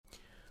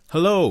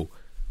Hello!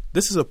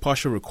 This is a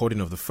partial recording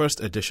of the first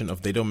edition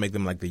of They Don't Make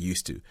Them Like They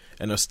Used To,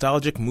 a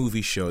nostalgic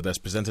movie show that's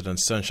presented on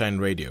Sunshine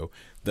Radio,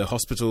 the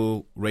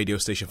hospital radio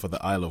station for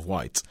the Isle of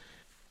Wight.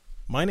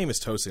 My name is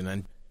Tosin,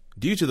 and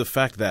due to the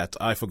fact that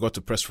I forgot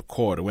to press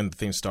record when the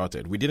thing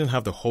started, we didn't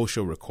have the whole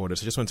show recorded,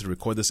 so I just wanted to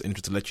record this intro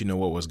to let you know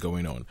what was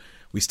going on.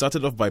 We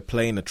started off by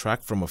playing a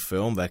track from a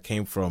film that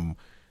came from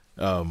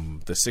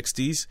the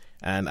 60s,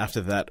 and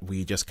after that,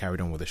 we just carried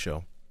on with the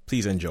show.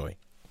 Please enjoy.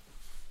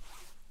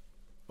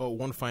 Oh,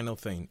 one final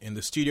thing. In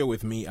the studio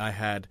with me, I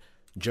had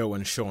Joe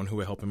and Sean, who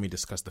were helping me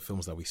discuss the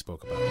films that we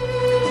spoke about.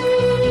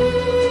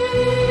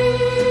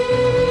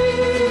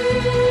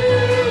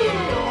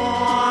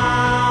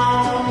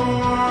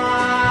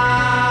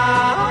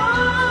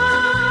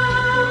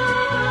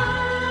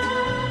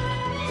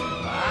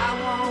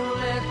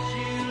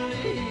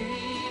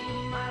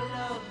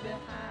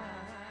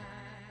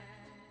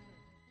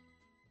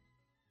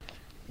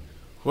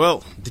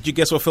 Well, did you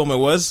guess what film it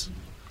was?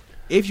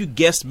 If you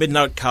guessed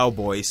Midnight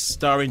Cowboy,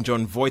 starring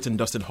John Voight and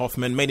Dustin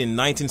Hoffman, made in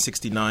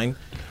 1969,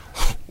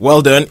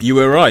 well done, you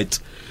were right.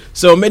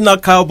 So,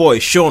 Midnight Cowboy,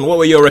 Sean, what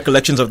were your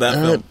recollections of that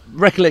film?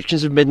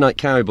 Recollections of Midnight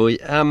Cowboy.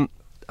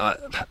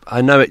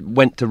 I know it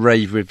went to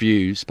rave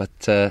reviews, but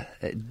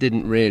it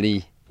didn't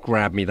really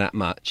grab me that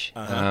much.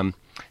 I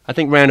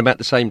think round about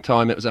the same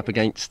time it was up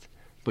against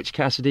Butch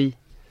Cassidy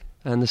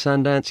and the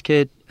Sundance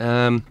Kid,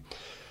 and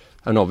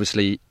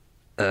obviously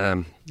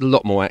a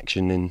lot more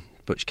action in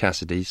Butch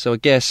Cassidy. So I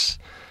guess,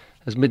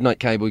 as Midnight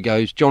Cowboy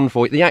goes, John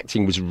Voight, the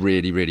acting was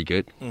really, really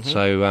good. Mm-hmm.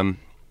 So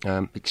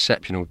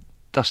exceptional.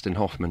 Dustin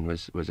Hoffman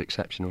was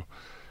exceptional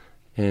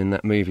in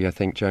that movie, I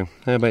think, Joe.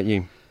 How about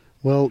you?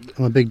 Well,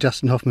 I'm a big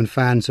Dustin Hoffman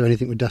fan, so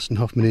anything with Dustin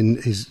Hoffman in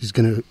is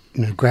going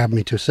to grab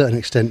me to a certain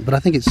extent. But I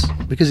think it's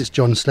because it's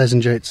John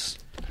Schlesinger. It's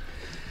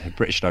a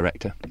British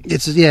director.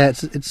 It's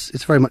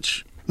very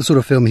much the sort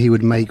of film he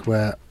would make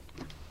where,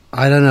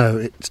 I don't know,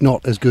 it's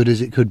not as good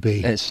as it could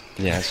be. It's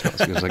not as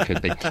good as it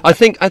could be. I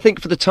think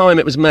for the time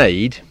it was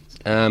made,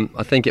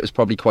 I think it was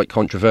probably quite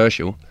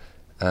controversial,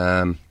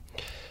 as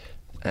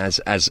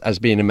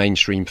being a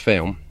mainstream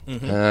film.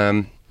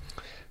 Mm-hmm.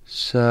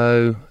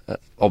 So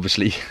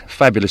obviously,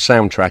 fabulous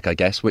soundtrack, I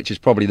guess, which is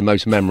probably the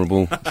most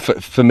memorable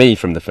for me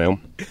from the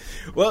film.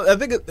 Well, I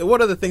think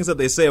one of the things that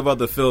they say about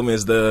the film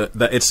is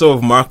that it sort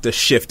of marked a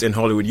shift in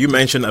Hollywood. You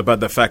mentioned about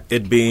the fact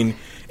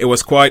it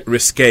was quite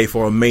risque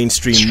for a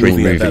mainstream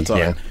movie at that time.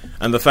 Yeah.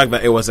 And the fact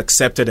that it was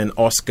accepted in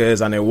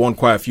Oscars and it won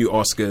quite a few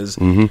Oscars.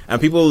 Mm-hmm.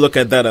 And people look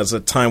at that as a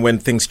time when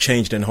things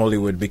changed in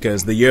Hollywood,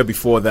 because the year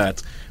before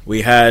that,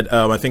 we had,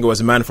 I think it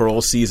was Man for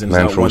All Seasons.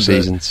 Man for All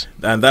Seasons.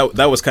 And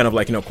that was kind of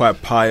like,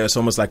 quite pious,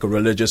 almost like a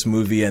religious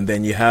movie. And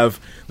then you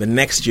have the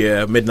next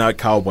year, Midnight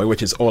Cowboy,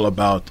 which is all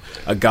about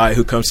a guy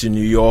who comes to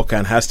New York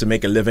and has to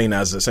make a living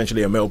as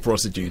essentially a male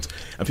prostitute.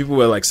 And people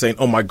were like saying,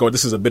 oh my God,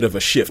 this is a bit of a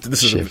shift.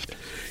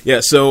 Yeah,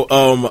 so,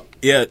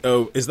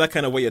 is that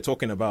kind of what you're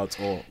talking about?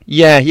 Or?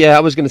 Yeah, I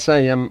was going to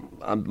say, I'm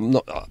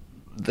not.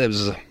 There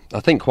was,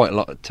 I think, quite a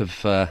lot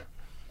of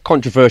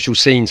controversial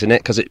scenes in it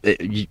because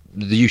the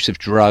use of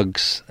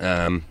drugs,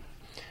 and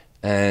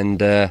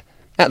at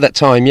that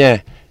time,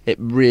 it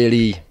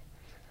really,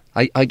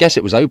 I guess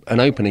it was an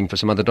opening for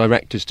some other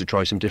directors to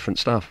try some different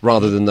stuff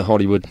rather than the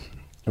Hollywood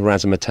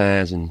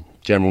razzmatazz and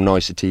general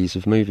niceties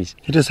of movies.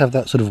 It does have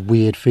that sort of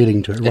weird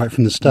feeling to it right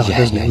from the start,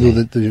 doesn't it? With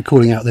all the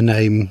calling out the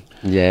name,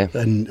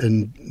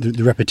 and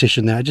the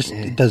repetition there.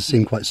 It does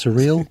seem quite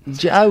surreal.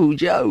 Joe.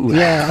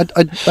 Yeah,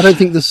 I don't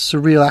think the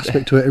surreal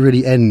aspect to it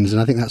really ends,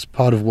 and I think that's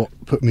part of what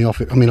put me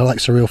off it. I mean, I like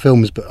surreal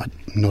films, but I'm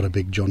not a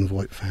big John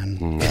Voight fan.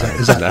 No.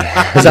 Is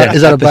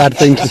that a bad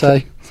thing to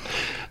say?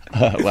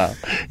 Well,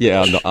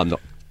 yeah, I'm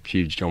not a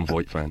huge John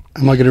Voight fan.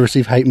 Am I going to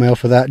receive hate mail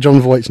for that? John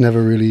Voight's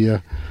never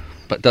really.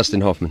 But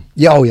Dustin Hoffman.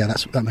 Yeah,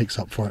 that makes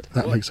up for it.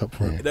 Makes up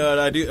for it. No,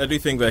 I do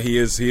think that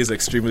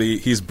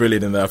he's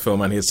brilliant in that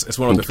film, and it's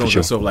one of the films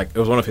that sort of like it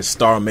was one of his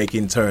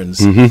star-making turns.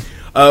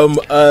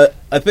 Mm-hmm.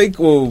 I think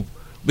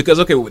because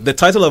the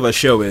title of our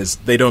show is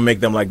They Don't Make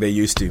Them Like They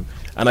Used To,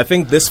 and I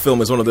think this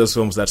film is one of those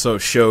films that sort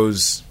of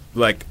shows,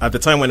 like, at the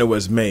time when it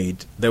was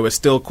made, there was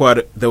still quite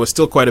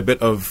a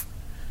bit of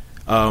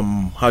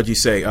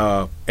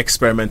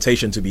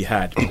experimentation to be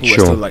had. People were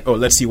still like,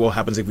 let's see what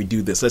happens if we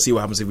do this. Let's see what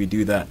happens if we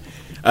do that.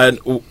 And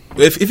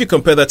if you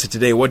compare that to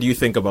today, what do you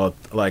think about,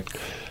 like...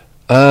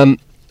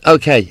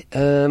 Okay.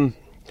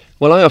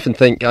 Well, I often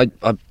think I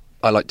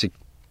like to...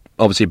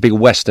 Obviously, a big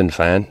Western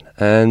fan.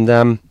 And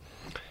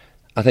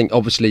I think,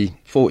 obviously,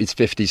 40s,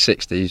 50s,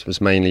 60s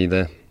was mainly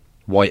the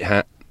white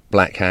hat,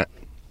 black hat.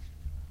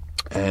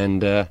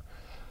 And...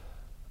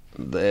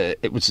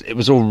 it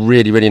was all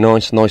really, really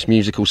nice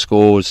musical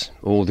scores,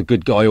 all the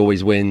good guy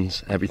always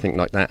wins, everything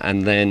like that.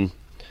 And then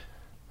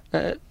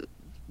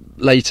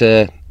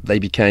later they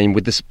became,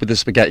 with the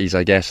spaghettis,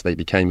 I guess, they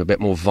became a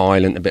bit more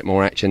violent, a bit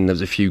more action. There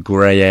was a few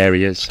grey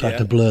areas. Started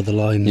to blur the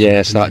lines.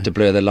 Yeah, started to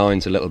blur the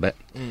lines a little bit.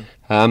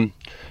 But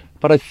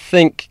I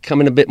think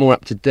coming a bit more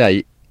up to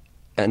date,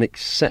 an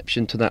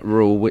exception to that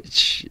rule,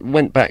 which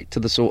went back to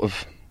the sort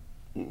of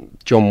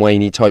John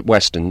Wayne type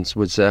westerns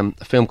was a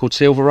film called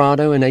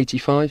Silverado in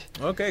 '85.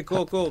 Okay,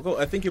 cool.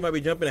 I think you might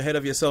be jumping ahead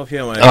of yourself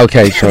here, man.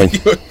 Okay, sorry.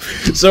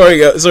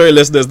 sorry,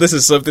 listeners. This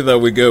is something that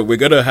we're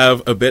gonna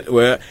have a bit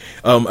where,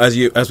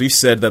 as we've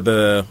said, that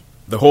the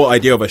whole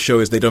idea of a show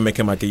is they don't make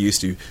him like he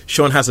used to.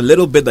 Sean has a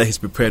little bit that he's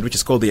prepared, which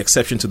is called the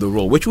exception to the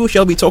rule, which we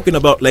shall be talking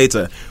about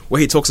later, where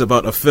he talks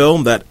about a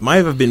film that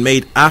might have been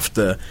made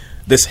after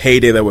this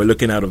heyday that we're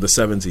looking at of the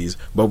 70s,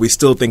 but we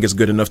still think it's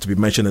good enough to be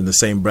mentioned in the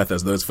same breath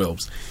as those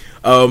films.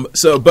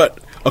 But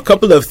a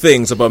couple of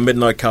things about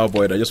Midnight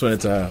Cowboy that I just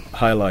wanted to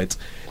highlight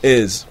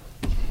is,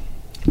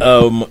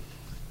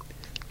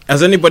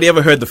 has anybody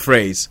ever heard the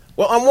phrase,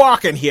 "Well, I'm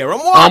walking here, I'm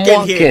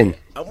walking here"?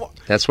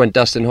 That's when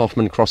Dustin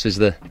Hoffman crosses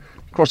the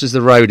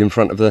road in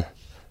front of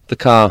the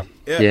car.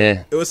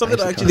 Yeah. It was something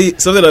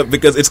that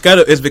because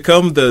it's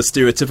become the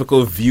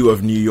stereotypical view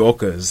of New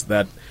Yorkers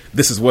that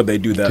this is what they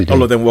do, that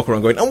all of them walk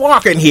around going, "I'm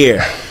walking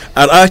here."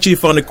 And I actually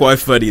found it quite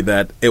funny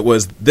that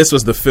this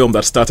was the film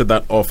that started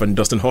that off, and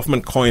Dustin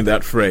Hoffman coined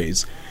that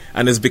phrase.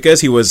 And it's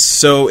because he was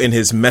so in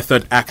his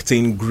method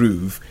acting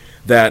groove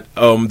that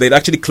they'd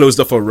actually closed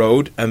off a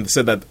road and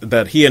said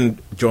that he and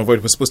John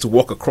Voight were supposed to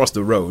walk across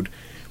the road.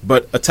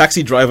 But a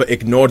taxi driver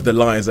ignored the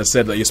lines that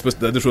said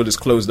that this road is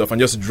closed off and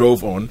just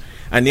drove on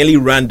and nearly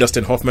ran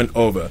Dustin Hoffman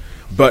over.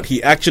 But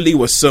he actually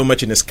was so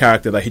much in his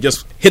character that he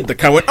just hit the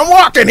car and went, "I'm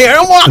walking here,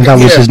 I'm walking here."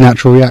 And that was his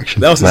natural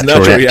reaction. That was his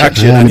natural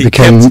reaction. Yeah, and it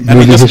became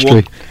movie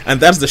history. And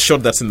that's the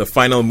shot that's in the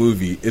final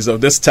movie, is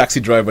of this taxi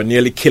driver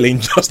nearly killing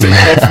Dustin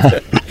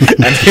Hoffman.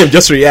 And him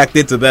just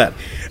reacted to that.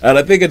 And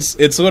I think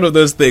it's one of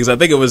those things. I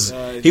think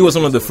he was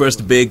one of the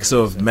first big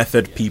sort of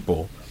method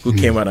people who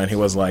came out and he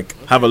was like,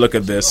 "Have a look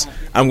at this.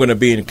 I'm going to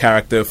be in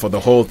character for the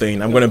whole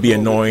thing. I'm going to be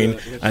annoying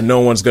and no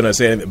one's going to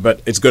say anything,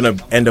 but it's going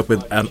to end up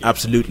with an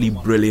absolutely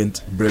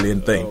brilliant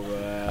thing."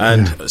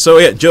 And so,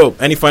 yeah, Joe,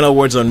 any final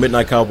words on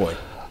Midnight Cowboy?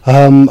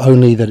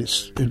 Only that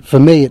for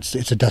me it's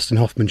a Dustin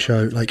Hoffman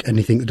show, like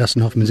anything that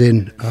Dustin Hoffman's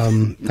in.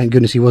 Thank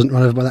goodness he wasn't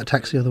run over by that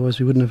taxi, otherwise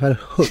we wouldn't have had a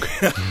Hook,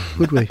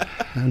 would we?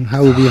 And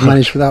how would we have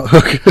managed without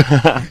Hook?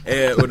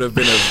 It would have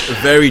been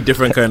a very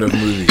different kind of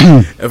movie.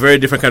 A very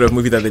different kind of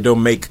movie that they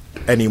don't make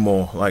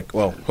anymore. Like,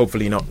 well,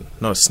 hopefully not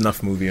a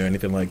snuff movie or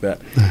anything like that.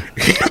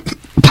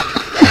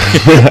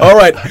 All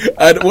right,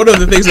 and one of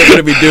the things we're going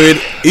to be doing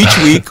each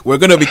week, we're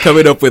going to be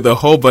coming up with a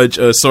whole bunch.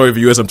 Sorry,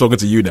 viewers, I'm talking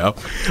to you now,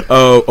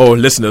 or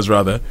listeners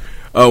rather.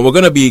 We're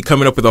going to be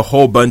coming up with a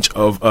whole bunch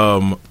of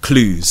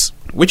clues,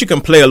 which you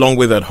can play along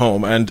with at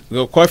home. And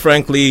quite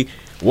frankly,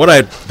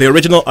 the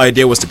original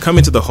idea was to come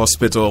into the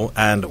hospital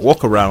and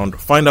walk around,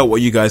 find out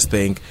what you guys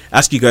think,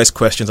 ask you guys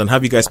questions, and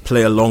have you guys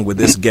play along with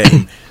this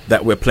game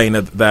that we're playing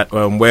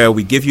where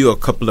we give you a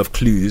couple of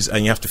clues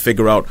and you have to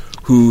figure out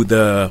who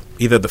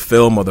either the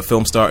film or the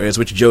film star is,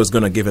 which Joe's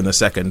going to give in a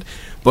second.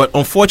 But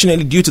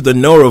unfortunately, due to the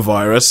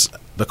norovirus,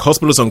 the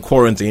hospital is on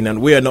quarantine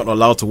and we are not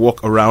allowed to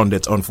walk around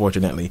it,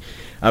 unfortunately.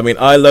 I mean,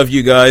 I love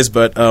you guys,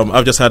 but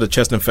I've just had a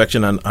chest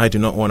infection and I do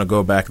not want to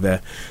go back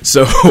there.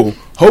 So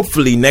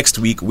hopefully next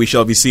week we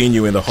shall be seeing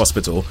you in the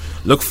hospital.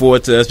 Look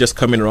forward to us just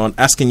coming around,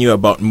 asking you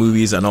about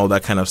movies and all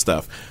that kind of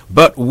stuff.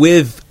 But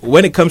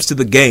when it comes to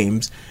the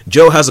games,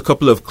 Joe has a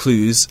couple of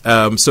clues.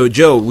 So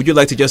Joe, would you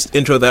like to just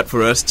intro that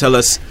for us? Tell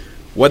us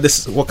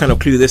what kind of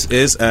clue this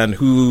is and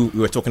who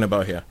we're talking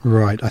about here.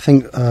 Right. I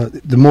think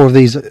the more of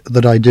these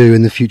that I do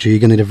in the future, you're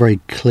going to get a very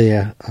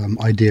clear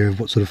idea of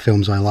what sort of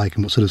films I like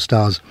and what sort of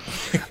stars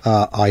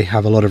I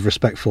have a lot of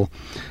respect for.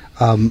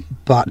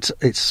 But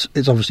it's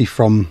obviously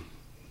from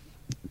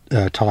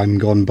time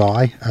gone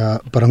by,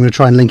 but I'm going to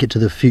try and link it to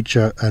the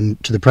future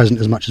and to the present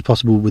as much as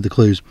possible with the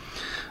clues.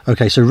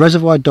 Okay, so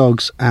Reservoir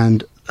Dogs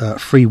and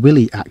Free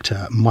Willy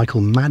actor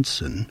Michael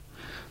Madsen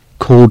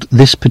called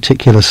this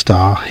particular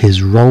star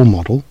his role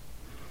model,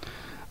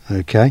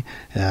 okay,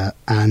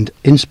 and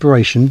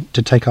inspiration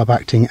to take up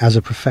acting as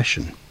a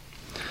profession.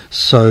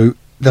 So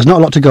there's not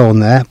a lot to go on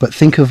there, but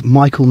think of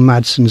Michael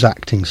Madsen's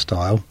acting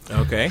style.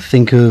 Okay.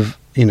 Think of,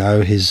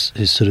 his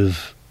sort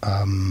of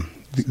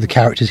the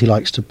characters he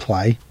likes to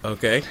play.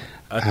 Okay.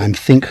 And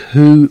think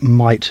who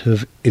might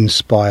have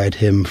inspired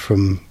him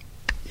from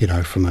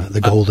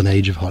the golden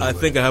age of Hollywood. I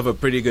think I have a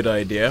pretty good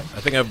idea.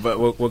 I think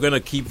we're going to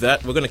keep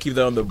that. We're going to keep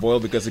that on the boil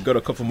because we've got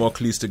a couple more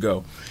clues to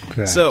go.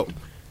 Okay. So,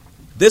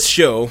 this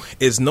show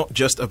is not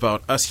just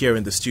about us here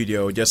in the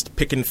studio just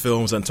picking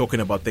films and talking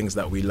about things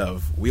that we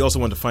love. We also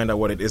want to find out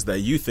what it is that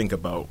you think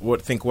about,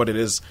 what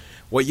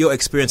your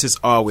experiences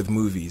are with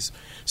movies.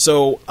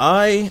 So,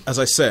 as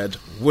I said,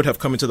 would have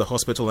come into the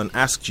hospital and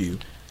asked you,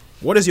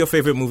 what is your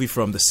favorite movie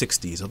from the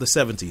 60s or the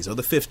 70s or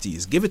the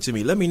 50s? Give it to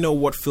me. Let me know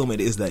what film it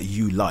is that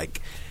you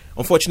like.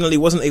 Unfortunately,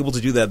 wasn't able to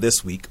do that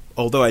this week,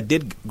 although I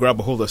did grab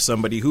a hold of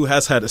somebody who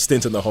has had a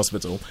stint in the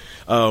hospital.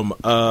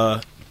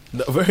 A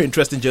very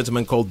interesting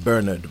gentleman called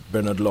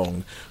Bernard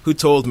Long, who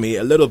told me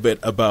a little bit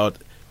about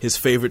his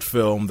favorite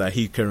film that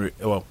he can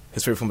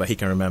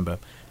remember.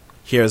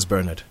 Here's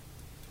Bernard.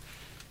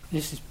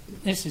 This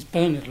is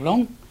Bernard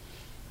Long.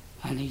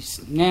 And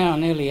he's now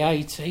nearly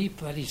 80,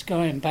 but he's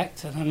going back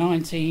to the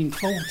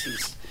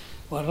 1940s,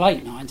 well,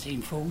 late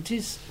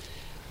 1940s,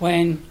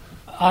 when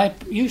I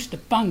used to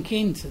bunk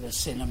into the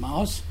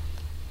cinemas,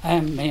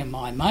 me and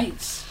my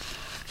mates,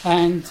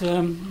 and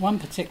one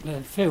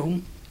particular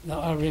film that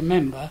I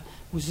remember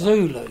was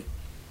Zulu.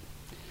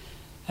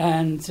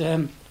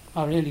 And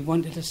I really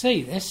wanted to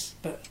see this,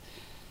 but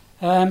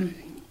I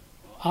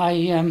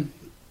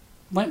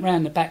went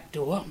round the back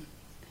door,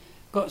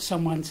 got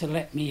someone to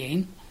let me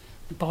in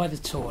by the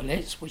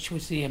toilets, which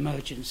was the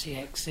emergency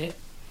exit,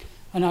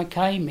 and I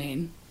came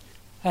in,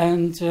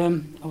 and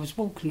I was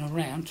walking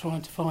around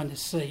trying to find a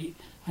seat,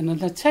 and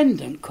an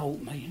attendant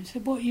caught me and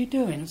said, "What are you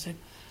doing?" I said,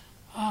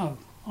 "Oh,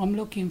 I'm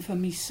looking for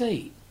me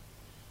seat."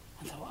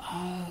 I thought,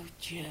 oh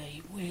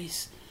gee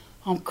whiz,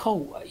 I'm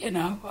caught, you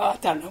know, I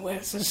don't know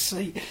where's the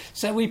seat.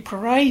 So we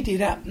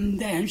paraded up and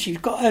down. She's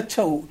got her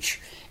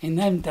torch. In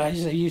them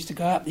days they used to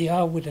go up the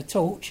aisle with a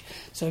torch.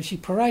 So she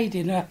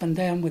paraded up and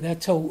down with her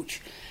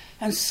torch.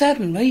 And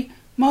suddenly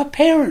my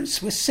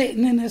parents were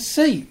sitting in a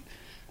seat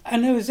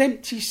and there was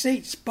empty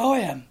seats by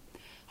them.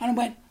 And I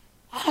went,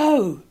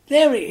 oh,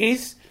 there it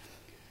is.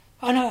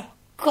 And I,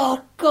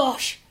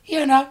 gosh,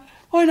 you know,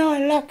 wasn't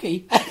I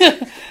lucky?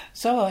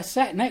 So I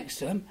sat next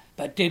to them,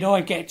 but did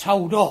I get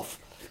told off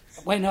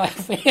when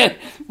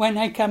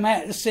they come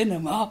out of the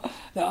cinema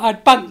that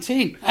I'd bunked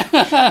in?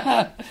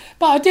 But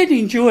I did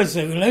enjoy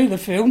Zulu, the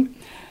film,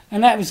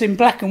 and that was in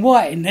black and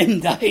white in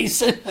them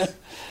days.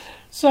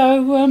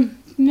 So,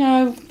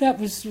 no, that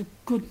was a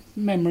good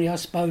memory, I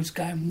suppose,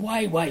 going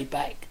way, way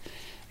back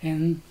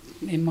in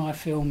my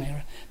film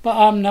era. But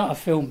I'm not a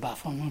film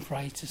buff, I'm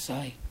afraid to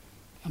say.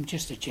 I'm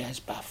just a jazz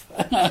buff.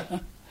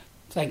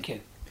 Thank you.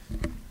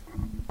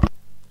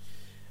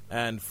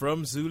 And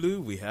from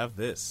Zulu, we have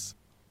this.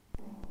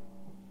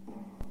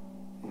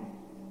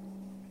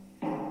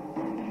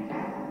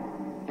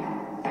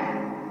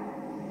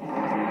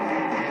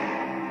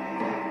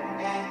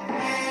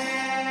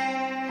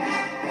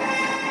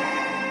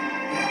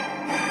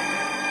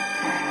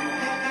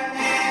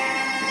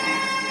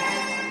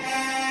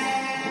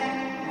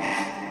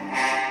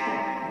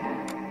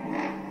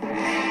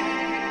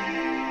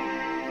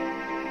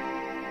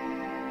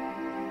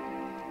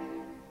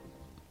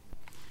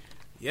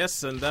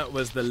 Yes, and that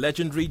was the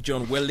legendary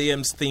John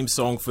Williams theme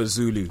song for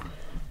Zulu.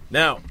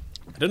 Now,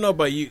 I don't know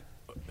about you.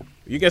 Are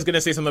you guys going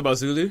to say something about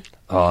Zulu?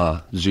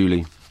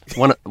 Zulu.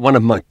 One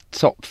of my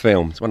top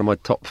films. When I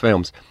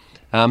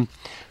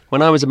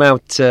was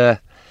about, I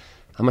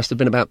must have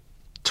been about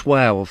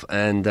 12,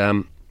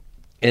 and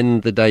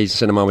in the days of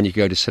cinema, when you could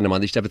go to cinema,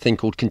 they used to have a thing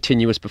called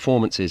continuous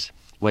performances,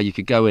 where you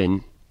could go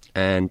in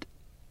and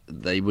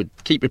they would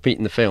keep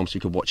repeating the film so you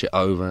could watch it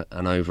over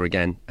and over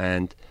again.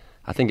 And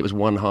I think it was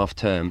one half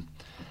term.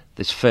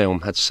 This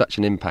film had such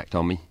an impact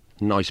on me.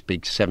 Nice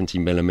big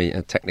 70mm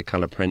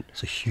Technicolor print.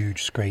 It's a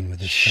huge screen with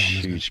this film, isn't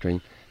it? Huge screen.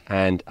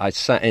 And I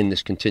sat in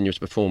this continuous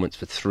performance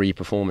for 3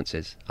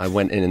 performances. I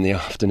went in the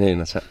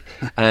afternoon.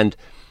 And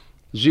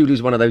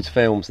Zulu's one of those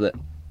films that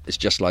it's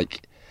just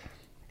like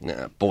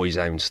boys'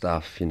 own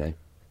stuff, you know.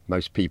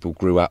 Most people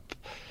grew up,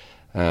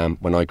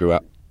 when I grew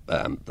up,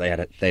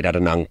 they'd had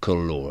an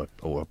uncle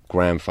or a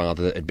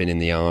grandfather that had been in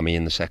the army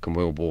in the Second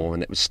World War,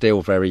 and it was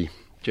still very,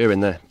 during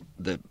the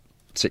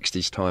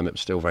 60s time, it was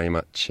still very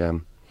much,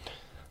 this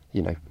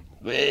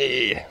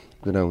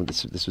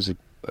was a...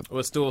 It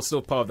was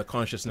still part of the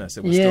consciousness.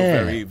 It was still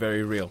very,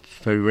 very real.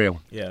 Very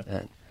real. Yeah.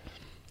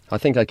 I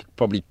think I could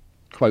probably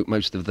quote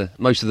most of the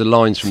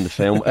lines from the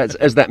film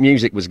as that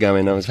music was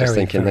going. I was just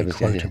thinking that was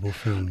quotable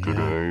film. Yeah.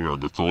 Today,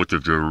 on the 4th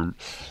of June,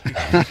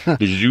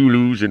 the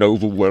Zulus in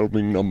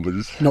overwhelming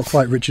numbers. Not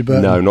quite Richard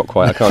Burton. No, not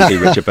quite. I can't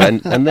do Richard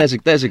Burton. And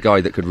there's a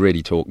guy that could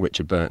really talk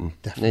Richard Burton.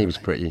 Definitely. He was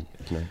pretty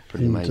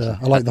amazing.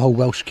 I like the whole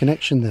Welsh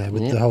connection there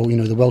with the whole,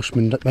 the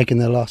Welshmen making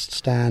their last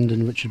stand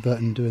and Richard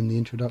Burton doing the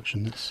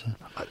introduction. That's.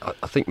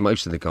 I think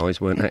most of the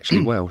guys weren't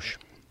actually Welsh.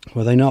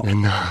 Were they not?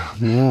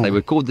 No. They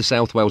were called the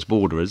South Wales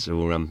Borderers,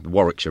 or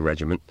Warwickshire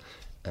Regiment.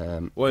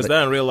 Is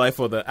that in real life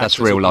or the actors? That's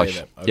real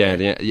life.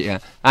 Okay. Yeah.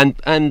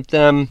 And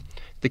the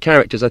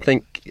characters, I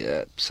think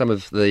some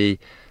of the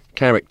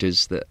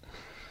characters that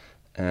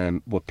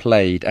were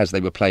played as they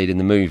were played in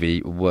the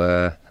movie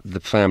the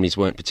families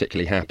weren't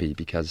particularly happy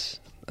because,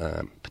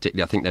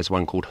 particularly, I think there's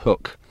one called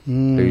Hook,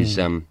 who's...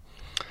 So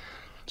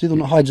he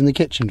not hides in the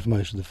kitchen for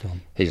most of the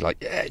film? He's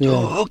like,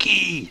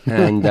 Hooky!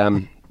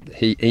 And...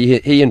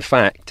 He in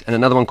fact, and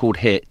another one called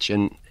Hitch,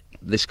 and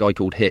this guy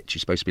called Hitch,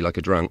 who's supposed to be like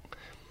a drunk,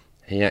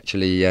 he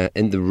actually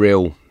in the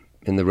real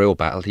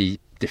battle, he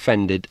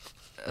defended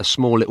a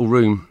small little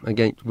room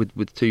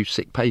with 2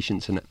 sick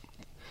patients in it.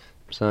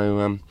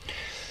 So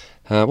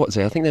what was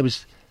it? I think there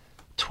was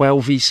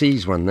 12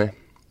 VCs run there.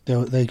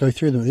 They go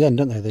through them at the end,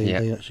 don't they?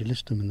 They actually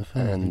list them in the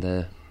film.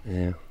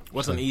 And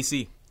what's an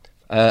EC?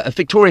 A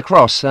Victoria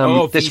Cross.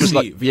 This VC. was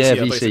like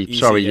VC. EC,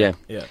 Sorry,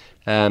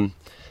 yeah.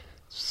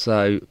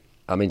 So.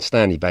 I mean,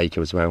 Stanley Baker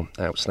as well,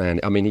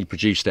 outstanding. I mean, he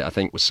produced it, I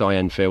think, with Cy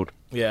Enfield.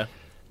 Yeah.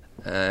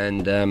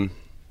 And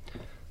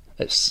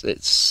it's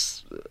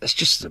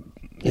just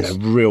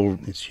real.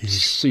 It's huge.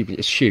 Super,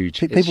 it's huge.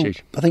 People, it's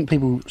huge. I think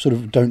people sort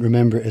of don't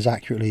remember it as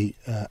accurately,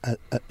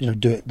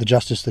 do it the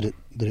justice that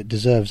it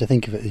deserves. They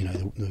think of it,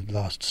 the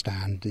Last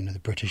Stand, the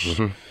British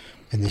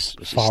in this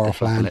far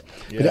off land,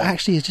 but it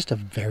actually is just a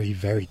very,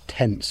 very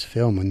tense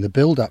film, and the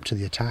build up to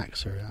the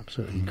attacks are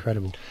absolutely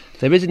incredible.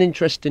 There is an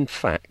interesting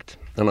fact,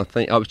 and I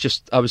think I was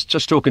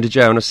just talking to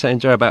Joe, and I was saying,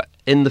 Joe, about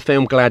in the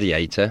film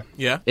Gladiator,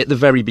 at the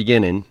very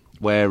beginning,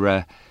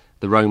 where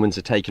the Romans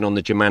are taking on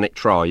the Germanic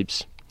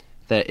tribes,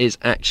 there is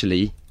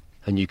actually,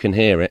 and you can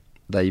hear it,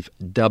 they've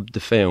dubbed the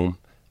film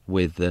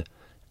with the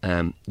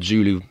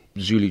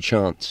Zulu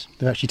chants.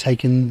 They've actually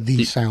taken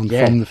the sound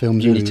from the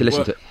film Zulu. You need to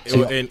listen to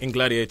it. In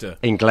Gladiator.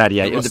 In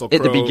Gladiator.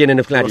 At the beginning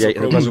of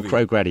Gladiator, the Russell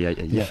Crowe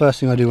Gladiator. The first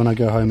thing I do when I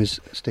go home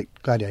is stick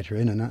Gladiator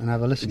in and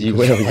have a listen. You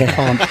will, I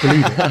can't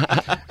believe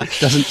it. It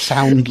doesn't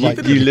sound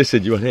like... You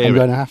listen, you will hear it. I'm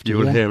going to have to, You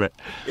will hear it.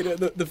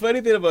 The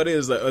funny thing about it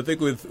is that I think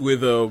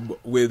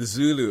with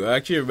Zulu, I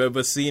actually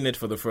remember seeing it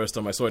for the first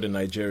time. I saw it in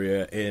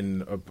Nigeria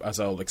as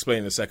I'll explain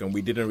in a second,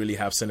 we didn't really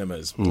have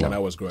cinemas when I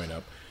was growing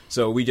up.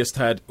 So we just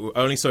I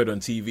only saw it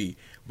on TV.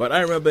 But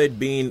I remember it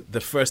being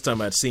the first time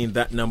I'd seen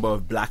that number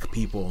of black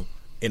people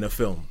in a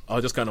film. I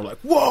was just kind of like,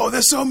 whoa,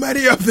 there's so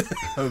many of them.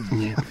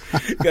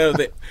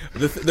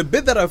 The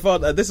bit that I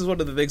found, this is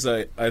one of the things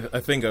I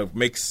think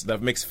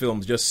makes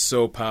films just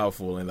so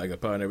powerful, and like the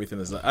power and everything,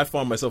 is that I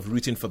found myself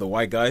rooting for the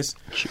white guys.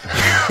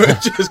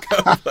 Just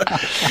kind of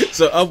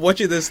so I'm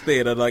watching this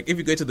thing, and like if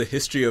you go to the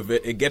history of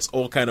it, it gets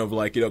all kind of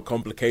like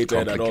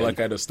complicated and all that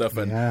kind of stuff,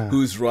 and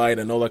who's right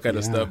and all that kind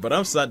of stuff. But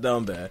I'm sat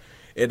down there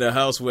in a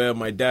house where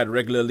my dad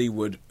regularly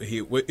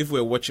if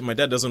we're watching, my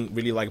dad doesn't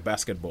really like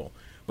basketball,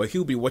 but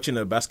he'll be watching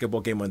a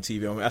basketball game on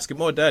TV. I'm asking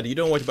him, "Oh, Dad, you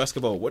don't watch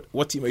basketball.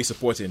 What team are you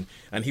supporting?"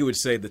 And he would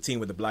say the team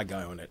with the black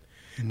guy on it.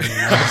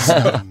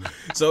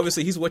 So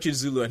obviously he's watching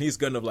Zulu, and he's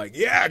kind of like,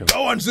 "Yeah,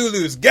 go on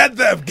Zulus, get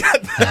them."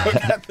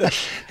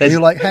 And you're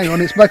like, "Hang on,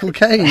 it's Michael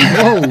Caine.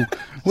 Whoa,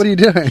 what are you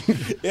doing?"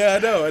 Yeah, I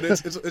know, and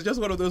it's just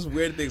one of those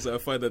weird things that I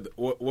find that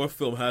what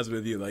film has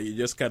with you. Like you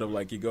just kind of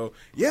like you go,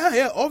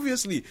 "Yeah,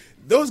 obviously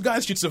those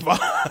guys should survive."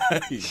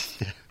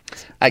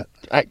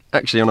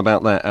 Actually, on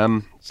about that,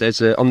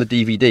 there's on the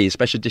DVD,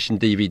 special edition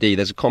DVD.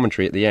 There's a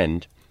commentary at the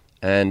end,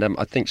 and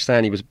I think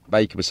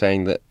Baker was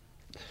saying that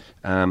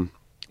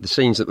the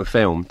scenes that were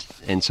filmed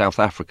in South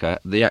Africa,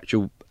 the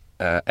actual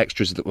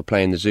extras that were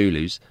playing the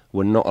Zulus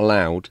were not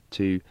allowed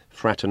to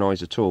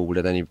fraternise at all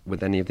with any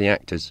of the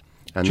actors.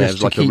 And there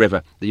was like a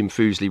river, the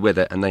Mfusli with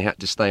it, and they had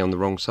to stay on the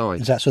wrong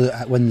side. Is that so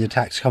that when the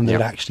attacks come, they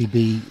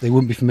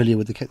wouldn't be familiar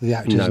with the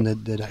actors, and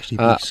they'd actually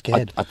be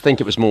scared? I think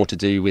it was more to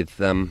do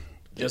with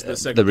just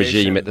the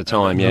regime at the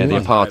time, the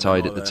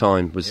apartheid at the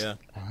time was.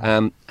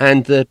 Yeah.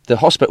 And the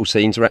hospital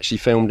scenes were actually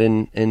filmed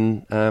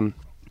in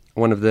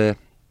one of the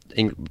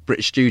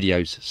British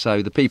studios.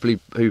 So the people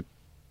who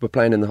were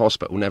playing in the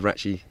hospital never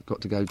actually got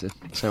to go to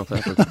South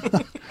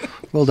Africa.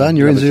 Well done,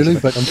 you're in Zulu,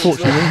 but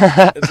unfortunately...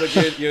 It's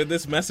like you're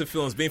this massive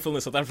film is being filmed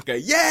in South Africa.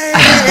 Yay!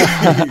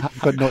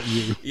 But not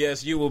you.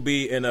 Yes, you will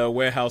be in a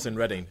warehouse in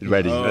Reading.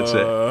 That's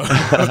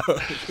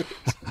it.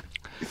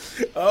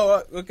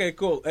 Oh, okay,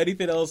 cool.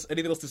 Anything else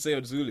to say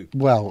on Zulu?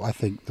 Well, I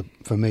think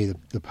for me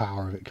the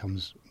power of it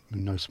comes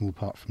in no small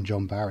part from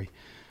John Barry.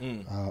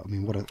 I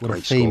mean, what a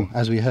theme, score.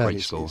 As we heard.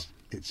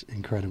 It's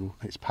incredible.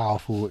 It's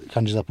powerful. It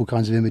conjures up all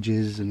kinds of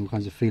images and all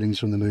kinds of feelings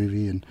from the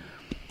movie, and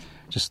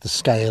just the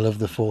scale of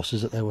the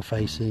forces that they were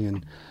facing.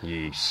 And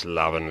you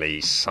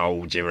slovenly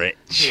soldier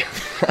rich.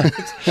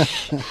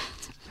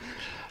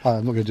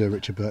 I'm not going to do a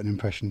Richard Burton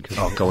impression.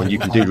 Go on, you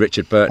can do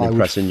Richard Burton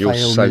impression. You're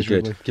so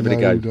miserably. Good. Give it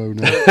a go.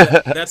 No.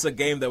 That's a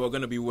game that we're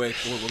going to be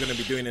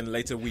doing in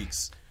later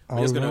weeks.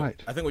 I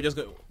think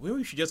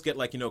we should just get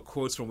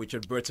quotes from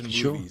Richard Burton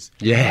movies.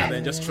 Yeah. And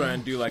then just try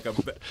and do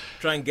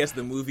try and guess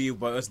the movie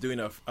by us doing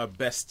a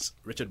best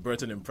Richard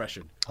Burton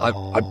impression.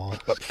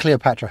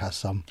 Cleopatra has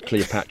some.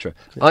 Cleopatra.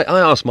 I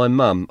asked my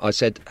mum, I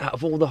said, out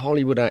of all the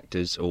Hollywood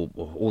actors or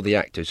all the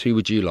actors, who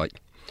would you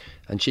like?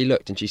 And she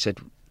looked and she said,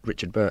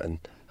 Richard Burton.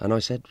 And I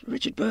said,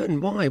 Richard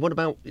Burton, why? What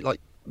about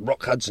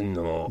Rock Hudson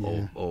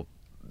or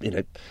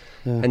Yeah.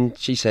 And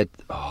she said,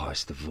 "Oh,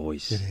 it's the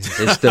voice.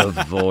 It's the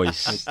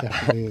voice." It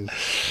definitely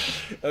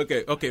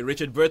is. Okay.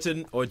 Richard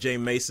Burton or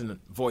James Mason,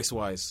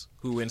 voice-wise,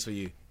 who wins for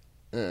you?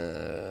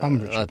 I'm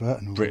Richard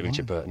Burton.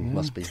 Richard Burton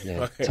must be.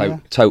 Yeah. Okay.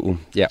 Total.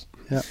 Yeah.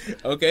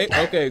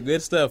 Okay.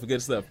 Good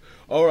stuff.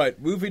 All right,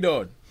 moving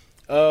on.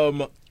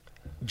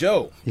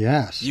 Joe.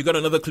 Yes. You got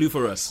another clue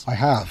for us? I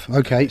have.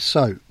 Okay,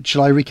 so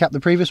shall I recap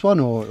the previous one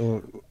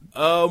or?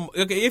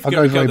 Okay, if you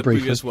can recap the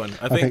previous one,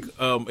 I think.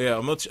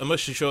 I'm not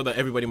sure that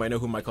everybody might know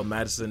who Michael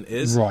Madsen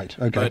is. Right.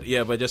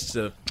 Okay. But just.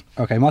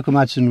 Okay, Michael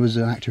Madsen was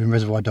an actor in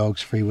Reservoir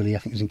Dogs, Free Willy. I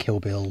think he was in Kill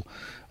Bill,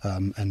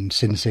 and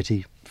Sin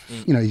City.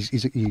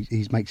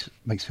 He makes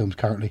films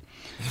currently,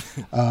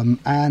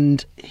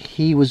 and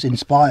he was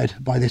inspired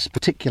by this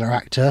particular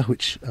actor,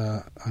 which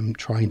I'm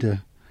trying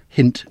to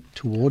hint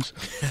towards.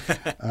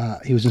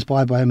 He was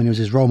inspired by him, and he was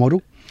his role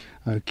model.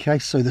 Okay,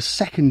 so the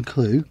second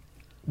clue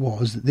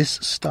was that this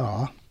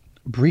star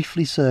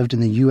briefly served in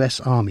the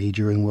US Army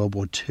during World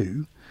War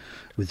II,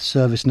 with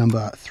service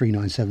number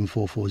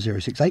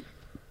 397444068.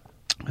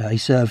 He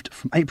served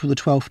from April the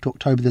 12th to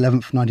October the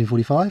 11th,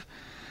 1945.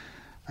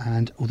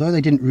 And although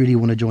they didn't really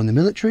want to join the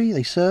military,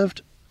 they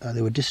served.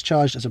 They were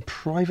discharged as a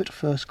private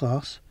first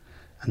class,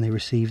 and they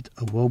received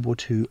a World War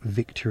II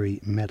Victory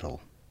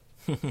Medal.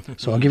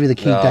 So I'll give you the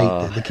key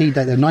date. The key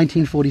date,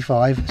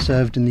 1945,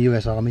 served in the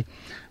US Army,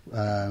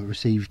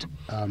 received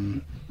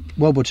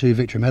World War II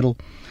Victory Medal,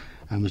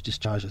 and was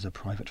discharged as a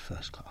private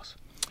first class.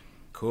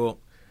 Cool.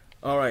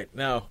 All right,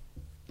 now,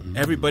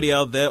 everybody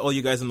out there, all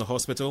you guys in the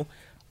hospital,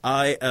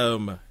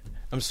 I'm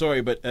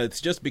sorry, but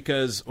it's just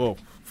because, for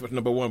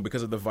number one,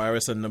 because of the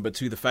virus, and number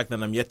two, the fact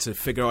that I'm yet to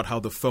figure out how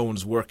the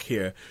phones work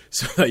here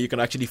so that you can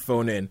actually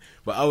phone in.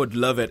 But I would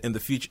love it in the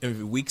future, if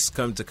weeks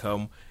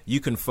come, you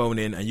can phone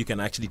in and you can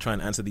actually try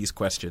and answer these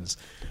questions.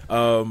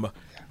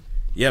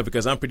 Yeah,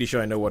 because I'm pretty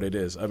sure I know what it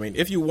is. I mean,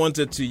 if you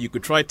wanted to, you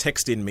could try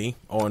texting me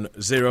on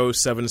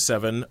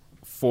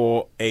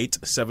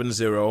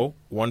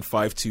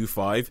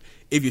 077-4870-1525.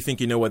 If you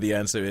think you know what the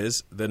answer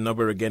is, the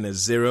number again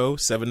is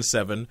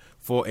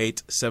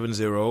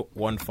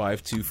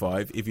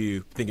 077-4870-1525. If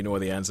you think you know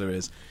what the answer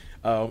is.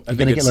 You're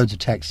going to get loads of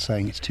texts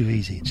saying it's too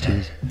easy, it's too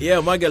easy. Yeah,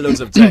 I might get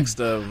loads of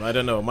text. I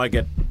don't know. I might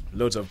get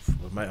loads of...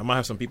 I might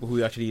have some people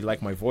who actually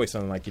like my voice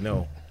and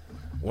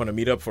want to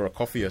meet up for a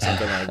coffee or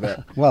something like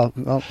that. Well,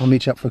 I'll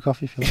meet you up for a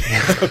coffee if you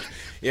like.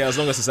 Yeah, as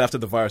long as it's after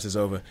the virus is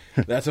over.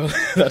 That's all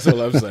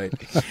I'm saying.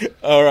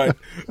 All right,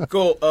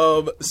 cool.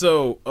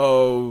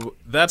 So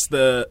that's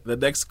the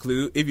next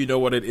clue. If you know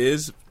what it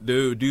is,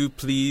 do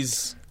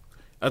please...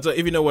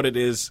 if you know what it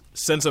is,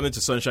 send something to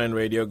Sunshine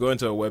Radio. Go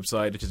into our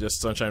website, which is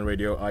just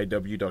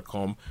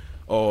sunshineradioiw.com,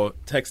 or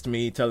text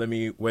me telling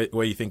me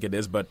where you think it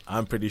is, but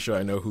I'm pretty sure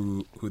I know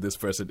who this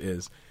person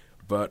is.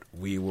 But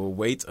we will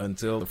wait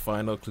until the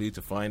final clue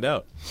to find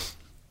out.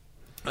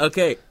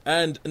 Okay,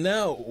 and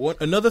now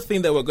another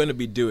thing that we're going to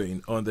be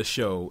doing on the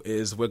show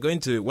is we're going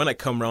to, when I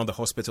come around the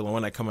hospital and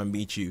when I come and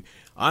meet you,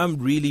 I'm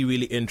really,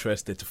 really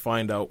interested to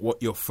find out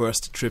what your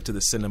first trip to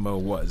the cinema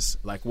was,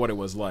 like what it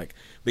was like.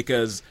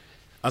 Because,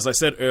 as I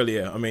said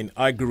earlier, I mean,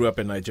 I grew up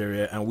in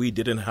Nigeria and we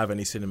didn't have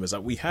any cinemas.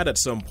 We had at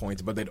some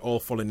point, but they'd all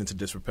fallen into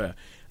disrepair.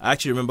 I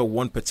actually remember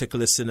one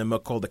particular cinema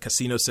called the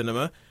Casino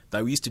Cinema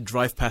that we used to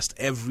drive past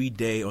every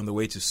day on the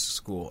way to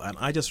school. And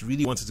I just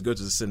really wanted to go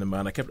to the cinema,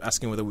 and I kept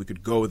asking whether we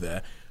could go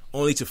there,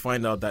 only to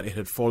find out that it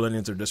had fallen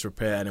into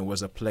disrepair and it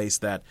was a place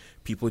that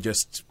people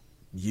just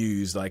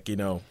used.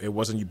 It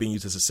wasn't being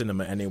used as a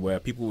cinema anywhere.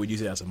 People would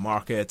use it as a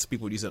market.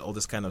 People would use it, all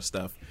this kind of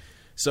stuff.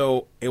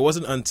 So it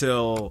wasn't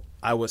until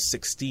I was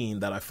 16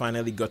 that I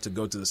finally got to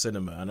go to the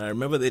cinema. And I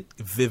remember it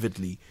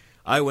vividly.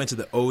 I went to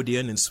the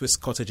Odeon in Swiss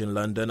Cottage in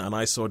London and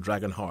I saw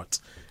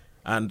Dragonheart.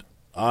 And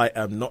I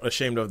am not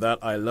ashamed of that.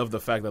 I love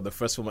the fact that the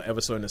first film I ever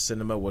saw in a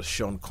cinema was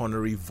Sean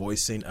Connery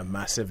voicing a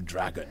massive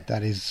dragon.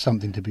 That is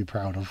something to be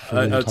proud of for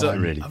all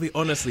time. Really. I mean,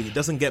 honestly, it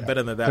doesn't get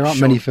better than that. There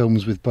aren't many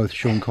films with both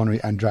Sean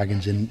Connery and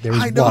dragons in. There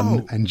is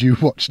one, and you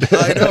watched it.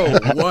 I know,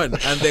 one.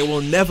 And there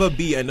will never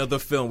be another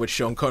film with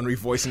Sean Connery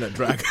voicing a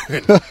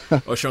dragon.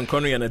 Or Sean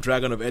Connery and a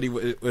dragon of any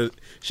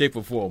shape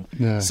or form.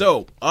 Yeah.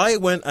 So I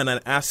went and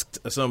I asked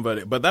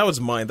somebody, but that was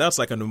mine. That's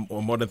like a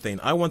modern thing.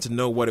 I want to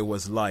know what it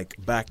was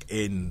like back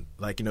in,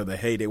 the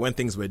heyday, when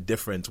things were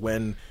different,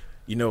 when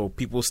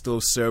people still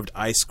served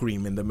ice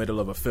cream in the middle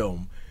of a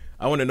film.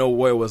 I want to know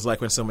what it was like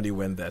when somebody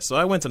went there. So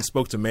I went and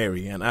spoke to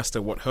Mary and asked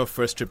her what her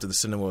first trip to the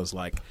cinema was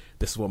like.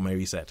 This is what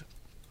Mary said.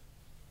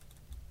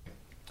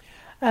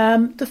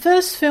 The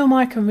first film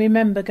I can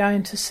remember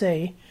going to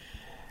see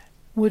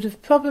would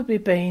have probably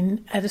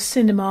been at a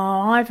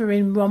cinema either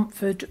in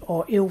Romford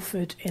or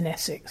Ilford in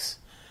Essex,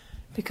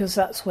 because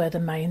that's where the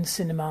main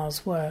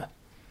cinemas were.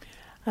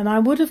 And I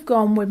would have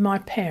gone with my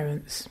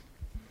parents.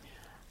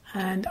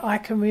 And I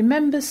can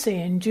remember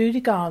seeing Judy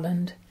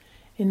Garland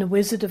in The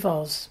Wizard of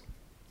Oz.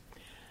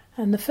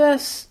 And the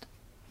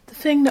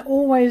thing that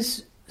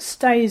always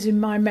stays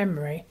in my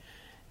memory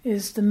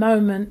is the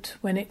moment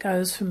when it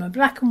goes from a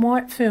black and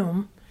white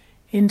film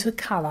into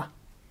colour.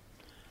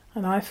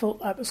 And I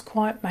thought that was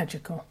quite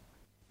magical.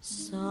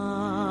 Somewhere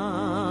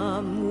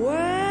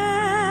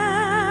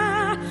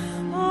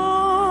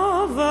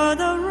over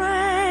the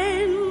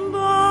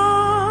rainbow,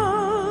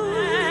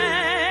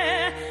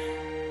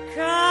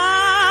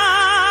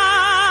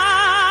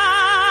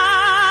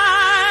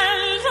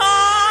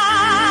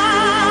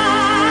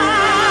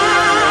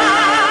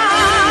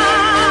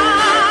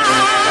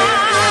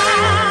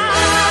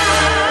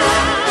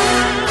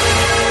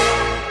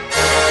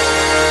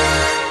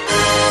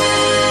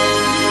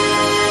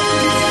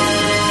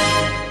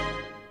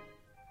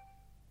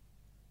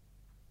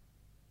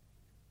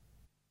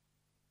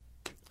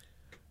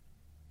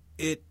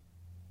 it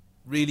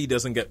really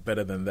doesn't get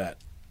better than that.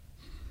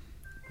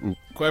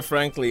 Quite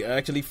frankly, I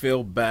actually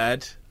feel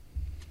bad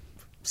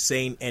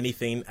saying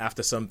anything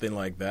after something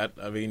like that.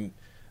 I mean,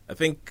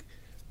 I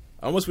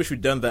almost wish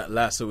we'd done that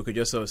last so we could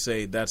just sort of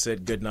say, that's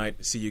it, good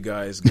night, see you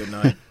guys, good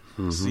night,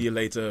 see you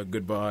later,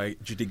 goodbye.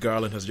 Judy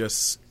Garland has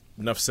just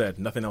enough said,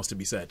 nothing else to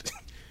be said.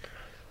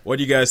 What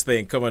do you guys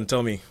think? Come on,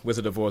 tell me.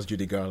 Wizard of Oz,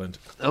 Judy Garland.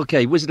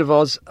 Okay, Wizard of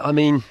Oz. I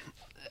mean,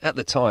 at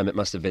the time, it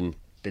must have been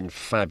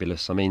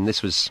fabulous. I mean,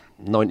 this was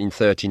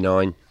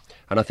 1939,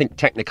 and I think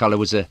Technicolor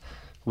was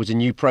a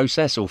new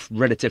process, or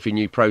relatively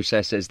new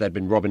process, as there'd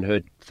been Robin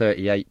Hood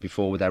 38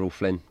 before with Errol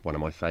Flynn, one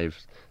of my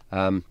favourites,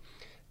 and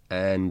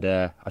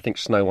I think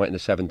Snow White and the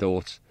Seven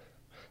Dwarfs,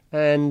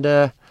 and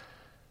the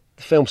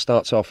film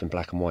starts off in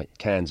black and white,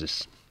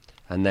 Kansas,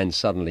 and then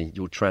suddenly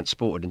you're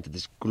transported into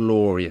this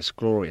glorious,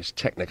 glorious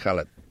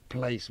Technicolor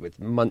place with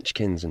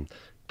munchkins and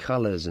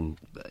colours, and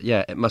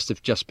yeah, it must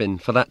have just been,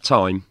 for that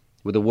time,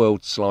 with the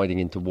world sliding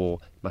into war,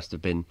 it must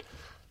have been,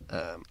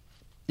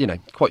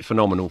 quite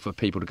phenomenal for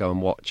people to go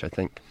and watch, I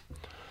think.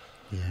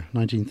 Yeah,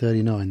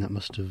 1939, that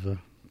must have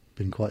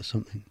been quite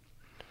something.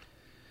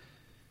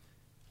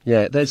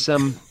 Yeah, there's what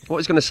I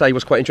was going to say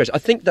was quite interesting. I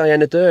think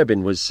Diana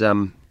Durbin was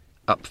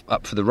up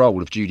for the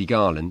role of Judy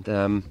Garland,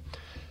 and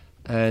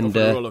for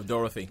the role of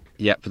Dorothy.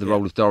 Yeah, for the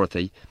role of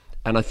Dorothy.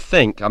 And I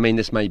think, I mean,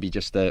 this may be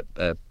just a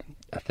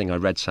thing I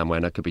read somewhere,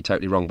 and I could be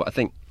totally wrong, but I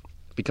think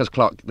because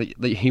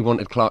he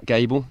wanted Clark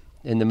Gable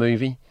in the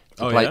movie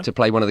to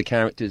play one of the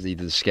characters,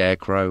 either the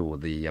Scarecrow or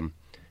the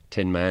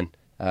Tin Man,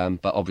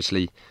 but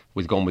obviously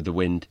with Gone with the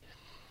Wind,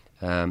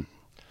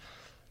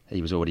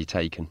 he was already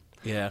taken.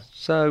 Yeah.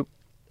 So,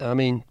 I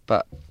mean,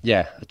 but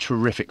yeah, a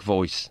terrific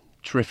voice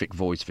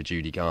for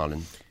Judy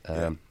Garland,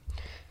 and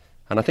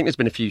I think there's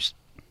been a few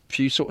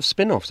sort of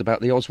spin-offs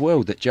about the Oz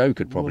world that Joe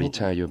could probably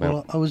tell you about.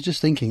 Well, I was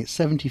just thinking, it's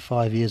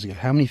 75 years ago.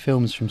 How many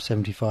films from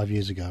 75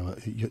 years ago,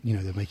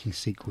 they're making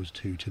sequels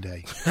to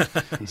today?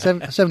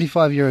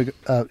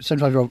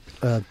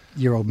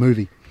 75-year-old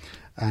movie,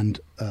 and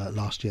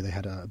last year they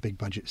had a big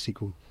budget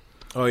sequel.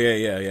 Oh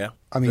yeah.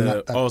 I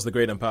mean, Oz the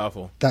Great and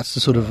Powerful. That's the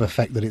sort of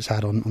effect that it's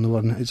had on the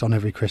one. It's on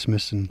every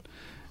Christmas, and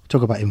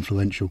talk about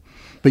influential.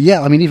 But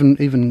yeah, I mean,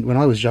 even when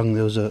I was young,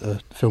 there was a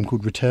film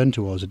called Return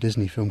to Oz, a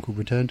Disney film called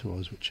Return to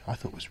Oz, which I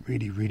thought was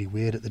really, really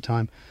weird at the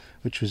time,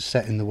 which was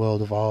set in the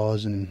world of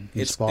Oz and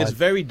inspired. It's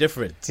very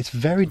different. It's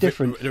very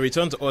different. The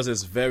Return to Oz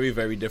is very,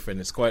 very different.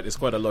 It's quite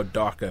a lot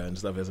darker and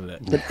stuff, isn't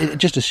it? But it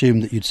just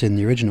assumed that you'd seen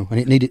the original, and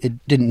it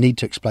didn't need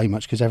to explain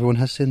much because everyone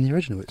has seen the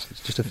original. It's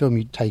just a film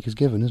you take as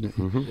given, isn't it?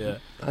 Mm-hmm. Yeah.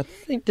 I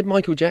think, did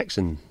Michael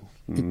Jackson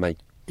make?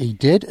 He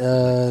did.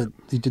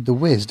 He did The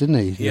Wiz, didn't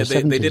he? Yeah,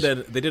 they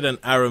did an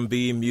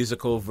R&B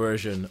musical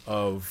version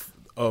of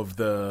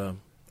the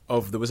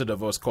Wizard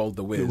of Oz called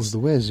The Wiz. It was The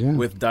Wiz, yeah,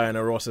 with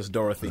Diana Ross as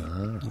Dorothy.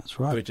 That's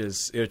right. Which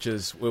is I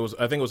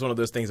think it was one of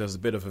those things that was a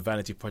bit of a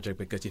vanity project,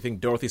 because you think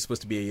Dorothy's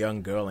supposed to be a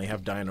young girl and you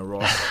have Diana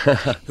Ross,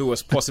 who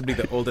was possibly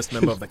the oldest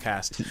member of the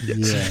cast.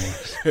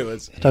 Yes. It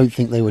was. I don't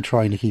think they were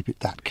trying to keep it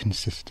that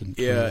consistent.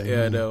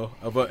 No,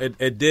 but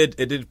it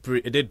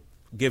did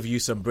give you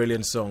some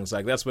brilliant songs.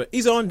 Like that's where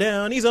he's on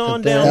down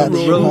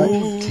the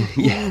road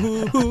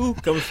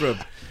comes from.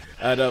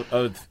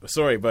 And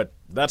sorry, but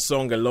that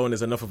song alone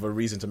is enough of a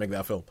reason to make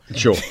that film.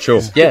 Sure.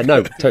 Yeah,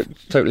 no,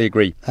 totally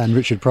agree. And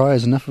Richard Pryor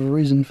is enough of a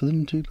reason for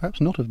them to perhaps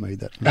not have made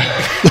that film.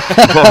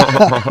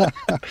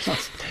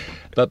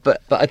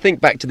 But I think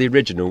back to the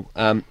original.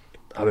 I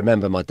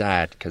remember my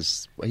dad,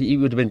 because he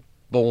would have been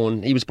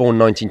born. He was born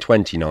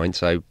 1929,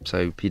 so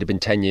he'd have been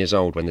 10 years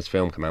old when this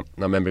film came out.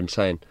 And I remember him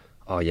saying,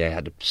 "Oh yeah, it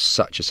had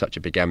such a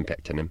big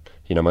impact on him."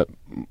 You know,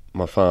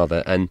 my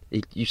father, and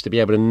he used to be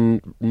able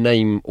to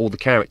name all the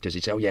characters.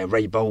 He'd say, "Oh yeah,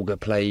 Ray Bolger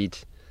played,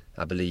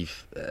 I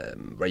believe,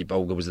 Ray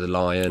Bolger was the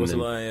lion."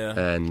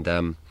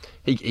 And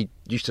he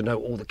used to know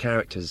all the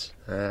characters.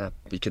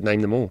 He could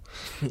name them all.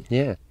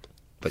 Yeah,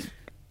 but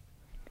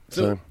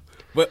so.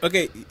 But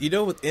okay,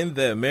 in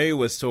there, Mary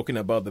was talking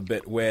about the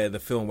bit where the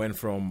film went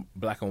from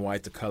black and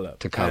white to color.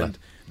 And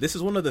this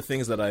is one of the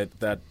things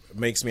that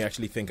makes me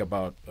actually think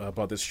about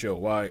this show.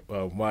 Why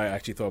I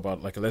actually thought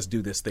about, like, let's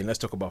do this thing. Let's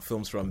talk about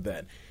films from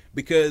then,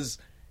 because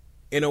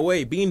in a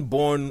way, being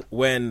born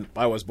when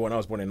I was born in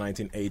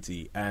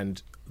 1980,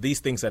 and these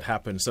things had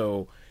happened.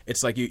 So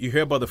it's like you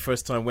hear about the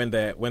first time when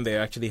they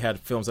actually had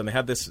films, and they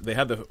had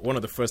one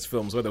of the first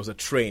films where there was a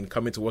train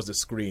coming towards the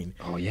screen.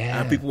 Oh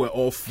yeah, and people were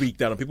all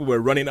freaked out, and people were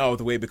running out of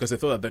the way because they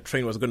thought that the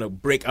train was going to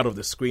break out of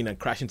the screen and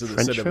crash into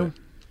the cinema. Film?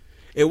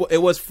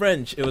 It was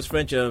French. I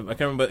can't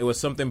remember. It was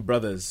something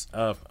Brothers.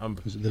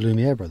 Was it the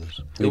Lumiere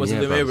Brothers? It was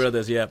the Lumiere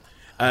Brothers. Yeah.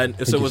 And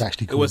so it was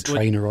actually called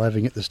Train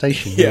Arriving at the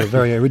Station. Yeah. They were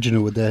very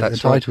original with their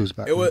titles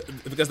back then.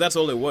 Because that's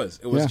all it was.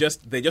 It was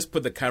just they just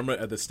put the camera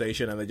at the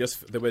station, and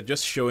they were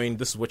just showing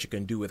this is what you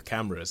can do with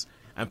cameras,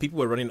 and people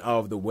were running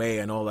out of the way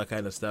and all that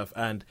kind of stuff.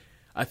 And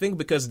I think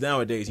because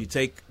nowadays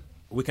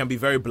we can be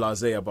very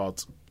blasé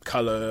about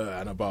color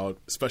and about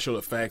special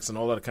effects and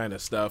all that kind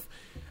of stuff,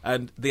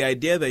 and the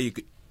idea that you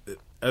could,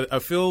 I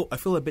feel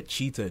a bit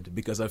cheated,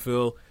 because I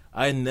feel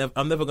I'm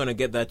never going to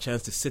get that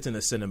chance to sit in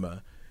a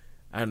cinema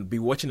and be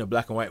watching a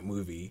black and white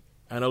movie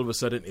and all of a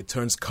sudden it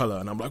turns color,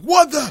 and I'm like,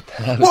 what the?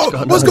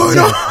 What's going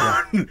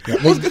on?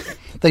 Yeah.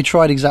 They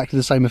tried exactly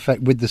the same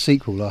effect with the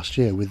sequel last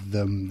year with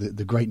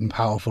the Great and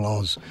Powerful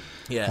Oz.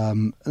 Yeah.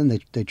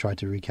 And they tried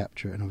to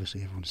recapture it, and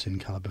obviously everyone's seen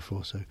colour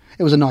before, so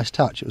it was a nice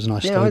touch. It was a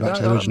nice story back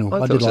to the original.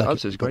 I did thought like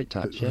it was a great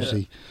touch.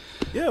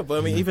 Yeah, but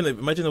I mean, even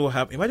imagine what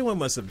happened. Imagine what it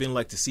must have been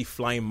like to see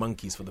flying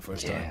monkeys for the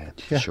first time.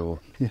 Yeah. Sure.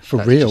 Yeah,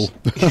 for real.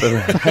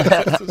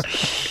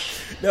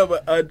 No,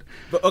 but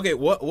okay.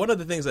 One of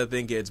the things I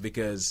think it's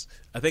because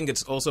I think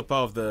it's also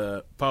part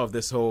of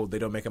this whole they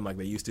don't make them like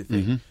they used to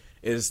thing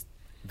is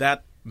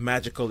that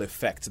magical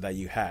effect that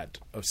you had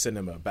of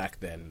cinema back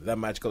then. That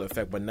magical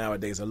effect, but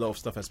nowadays a lot of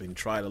stuff has been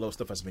tried, a lot of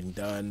stuff has been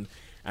done,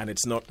 and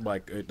it's not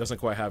like it doesn't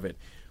quite have it.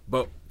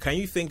 But can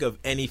you think of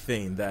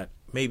anything that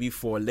maybe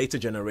for later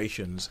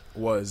generations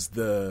was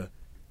the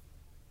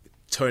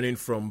turning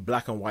from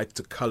black and white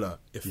to color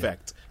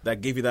effect that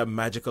gave you that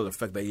magical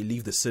effect that you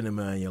leave the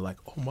cinema and you're like,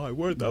 oh my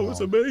word, that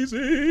was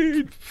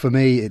amazing? For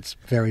me, it's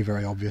very,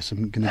 very obvious.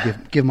 I'm going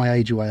to give my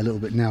age away a little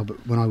bit now, but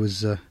when I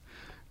was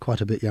quite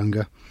a bit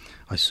younger,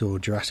 I saw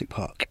Jurassic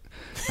Park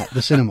at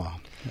the cinema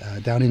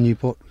down in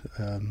Newport,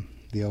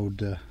 the old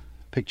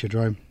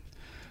Picturedrome.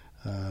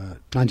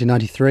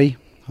 1993,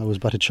 I was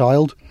but a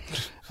child,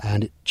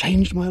 and it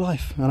changed my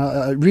life. And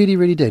I really,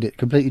 really did. It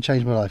completely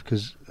changed my life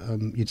because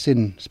you'd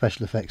seen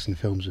special effects in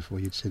films before.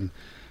 You'd seen,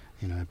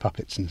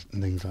 puppets and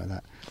things like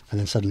that. And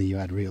then suddenly you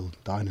had real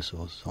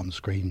dinosaurs on the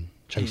screen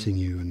chasing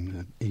you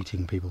and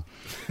eating people.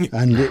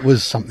 And it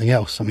was something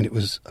else. I mean, it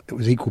was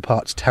equal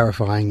parts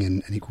terrifying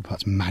and equal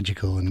parts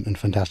magical and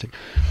fantastic.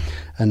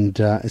 And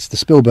it's the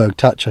Spielberg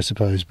touch, I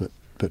suppose, but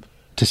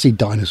to see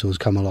dinosaurs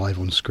come alive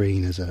on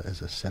screen as a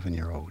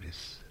 7-year-old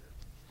is...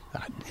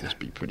 It must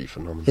be pretty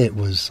phenomenal. It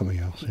was something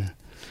else, yeah.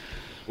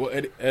 Well,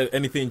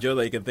 anything, Joe,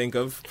 that you can think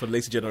of for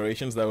later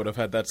generations that would have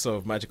had that sort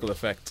of magical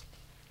effect?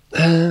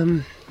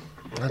 I'm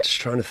just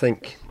trying to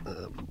think.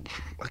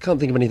 I can't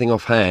think of anything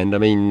offhand. I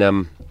mean,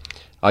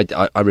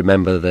 I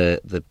remember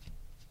the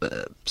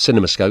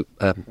CinemaScope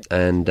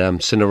and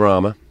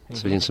Cinerama.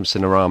 So we did some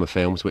Cinerama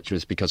films, which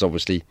was because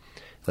obviously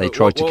they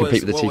tried to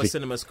compete with the TV. What was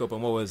CinemaScope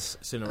and what was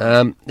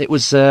Cinerama? It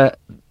was,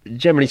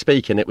 generally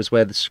speaking, it was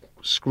where the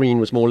screen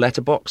was more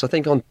letterbox. I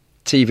think on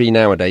TV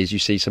nowadays you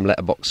see some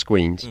letterbox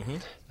screens,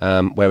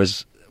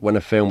 whereas when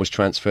a film was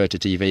transferred to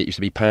TV, it used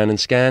to be pan and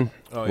scan,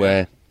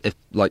 where if,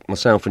 like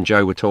myself and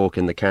Joe were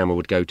talking, the camera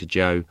would go to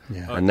Joe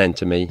and then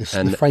to me.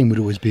 The frame would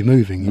always be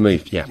moving.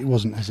 Yeah. It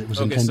wasn't as it was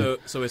intended.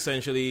 So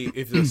essentially,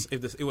 if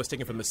it was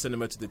taken from the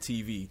cinema to the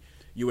TV,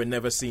 you were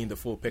never seeing the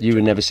full picture. You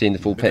were never seeing the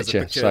full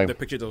picture.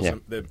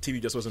 The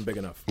TV just wasn't big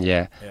enough.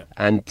 Yeah.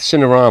 And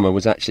Cinerama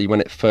was actually, when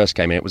it first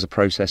came in, it was a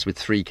process with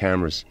 3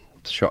 cameras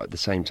shot at the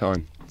same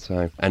time.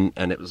 So and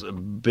it was a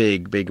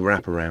big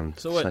wraparound.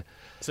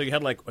 So you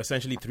had like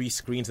essentially 3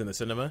 screens in the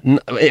cinema?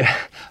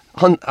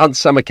 On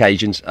some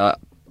occasions,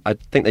 I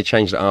think they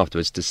changed it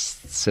afterwards to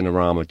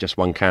Cinerama, just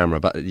 1 camera,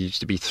 but it used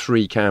to be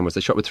 3 cameras.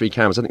 They shot with 3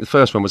 cameras. I think the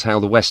first one was How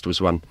the West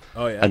was one.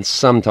 Oh, yeah. And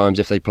sometimes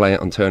if they play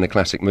it on Turner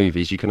Classic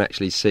Movies, you can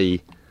actually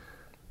see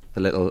the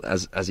little,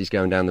 as he's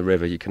going down the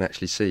river, you can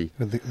actually see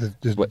the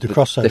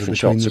crossover, different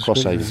shots, the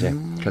crossovers,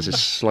 screens. because it's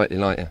slightly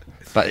lighter.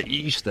 But it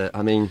used to,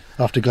 I mean...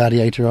 After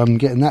Gladiator, I'm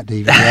getting that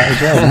DVD out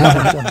as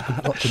well.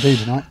 I've got to do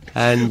tonight.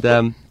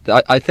 And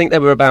I think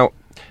there were about...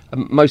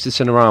 most of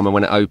Cinerama,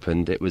 when it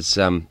opened, it was,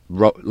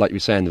 like you were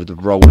saying, there were the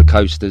roller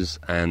coasters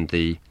and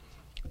the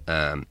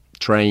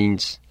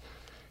trains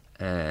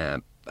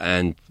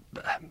and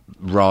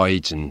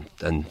rides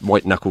and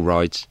white knuckle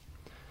rides.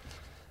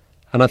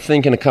 And I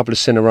think in a couple of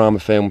Cinerama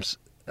films,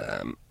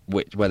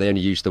 where they only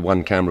used the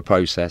 1 camera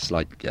process,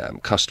 like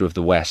Custer of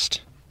the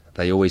West,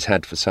 they always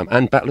had for some...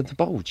 And Battle of the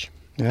Bulge.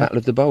 Yeah. Battle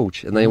of the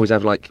Bulge. And they always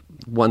have like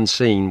one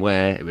scene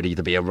where it would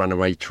either be a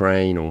runaway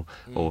train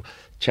or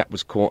chap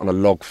was caught on a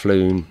log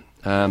flume.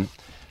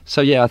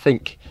 So yeah, I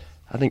think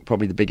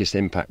probably the biggest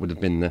impact would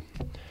have been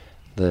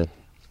the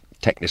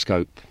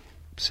Technoscope,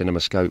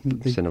 CinemaScope,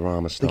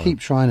 Cinerama style. They keep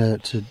trying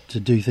to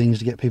do things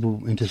to get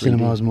people into 3D.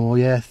 Cinemas more.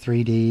 Yeah,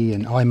 3D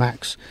and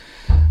IMAX.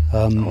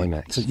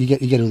 IMAX. So you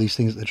get all these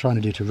things that they're trying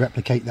to do to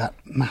replicate that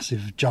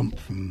massive jump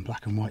from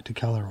black and white to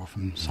colour or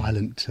from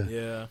silent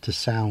to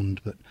sound,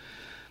 but.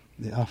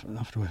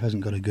 After it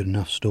hasn't got a good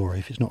enough story,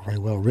 if it's not very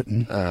well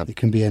written, it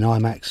can be an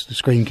IMAX. The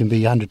screen can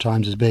be 100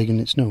 times as big,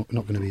 and it's not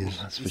going to be as.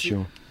 That's for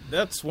sure.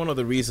 That's one of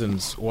the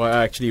reasons why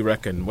I actually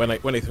reckon when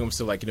it comes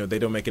to they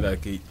don't make it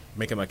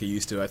like it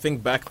used to. I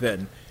think back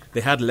then they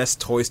had less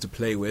toys to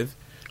play with,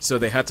 so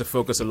they had to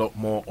focus a lot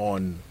more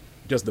on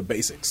just the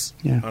basics.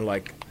 Yeah. And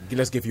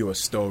let's give you a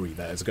story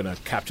that is going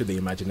to capture the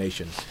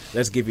imagination.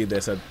 Let's give you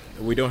this.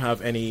 We don't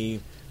have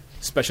any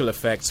special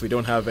effects. We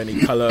don't have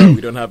any color.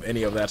 We don't have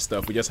any of that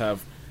stuff. We just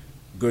have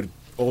good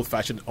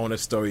old-fashioned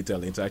honest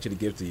storytelling to actually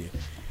give to you,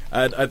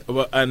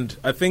 and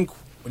I think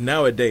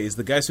nowadays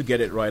the guys who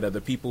get it right are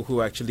the people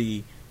who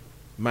actually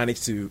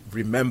manage to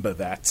remember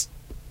that,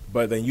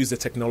 but then use the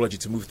technology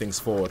to move things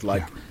forward.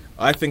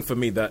 I think for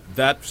me that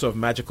sort of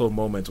magical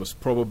moment was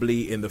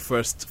probably in the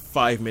first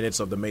 5 minutes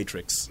of The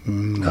Matrix.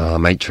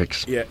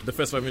 Matrix. Yeah, the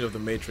first 5 minutes of The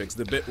Matrix.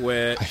 The bit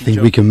where I think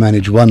we can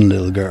manage one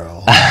little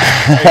girl.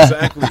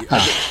 Exactly.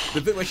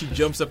 The bit where she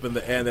jumps up in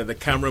the air and then the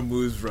camera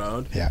moves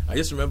round. Yeah. I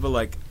just remember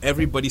like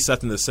everybody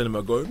sat in the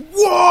cinema going,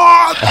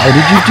 "What? How did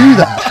you do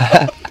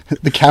that?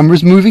 The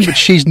camera's moving, but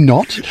she's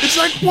not. It's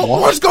like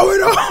what's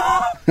going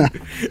on?"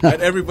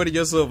 And everybody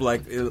just sort of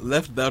like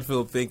left that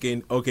film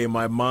thinking, "Okay,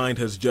 my mind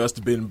has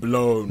just been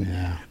blown."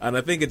 Yeah. And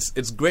I think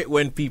it's great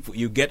when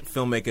you get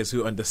filmmakers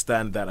who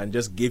understand that and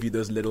just give you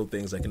those little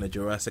things like in a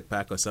Jurassic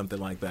Park or something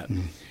like that.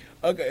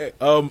 Okay,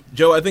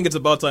 Joe, I think it's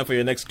about time for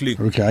your next clue.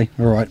 Okay,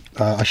 all right.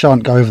 I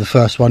shan't go over the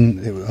first one.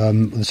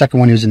 The second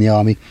one, he was in the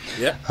army.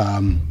 Yeah.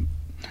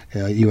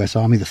 U.S.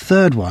 Army. The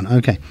third one,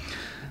 okay.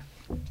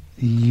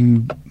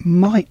 You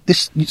might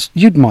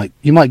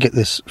get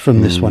this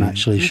from this one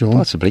actually, Sean.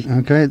 Possibly.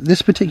 Okay,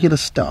 this particular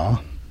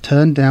star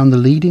turned down the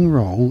leading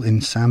role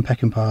in Sam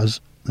Peckinpah's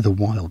The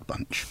Wild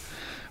Bunch,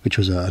 which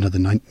was another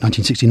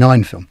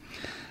 1969 film.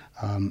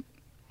 The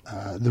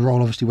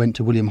role obviously went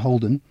to William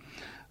Holden,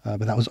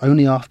 but that was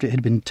only after it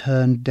had been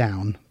turned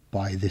down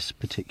by this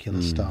particular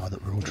star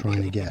that we're all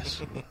trying to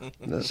guess.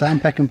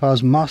 Sam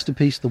Peckinpah's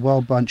masterpiece, The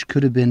Wild Bunch,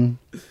 could have been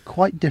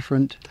quite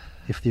different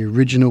if the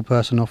original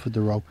person offered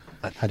the role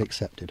had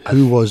accepted.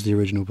 Who was the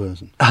original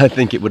person? I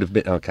think it would have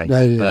been okay.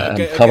 No, yeah. But,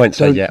 Okay. I won't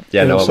say Don't- yeah.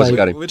 Yeah, no, I don't wasn't say-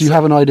 going to. Do you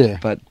have an idea?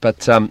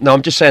 But no,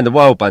 I'm just saying the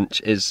Wild Bunch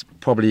is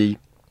probably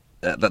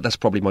that's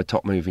probably my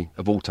top movie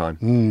of all time,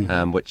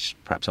 which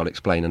perhaps I'll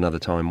explain another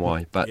time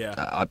why. But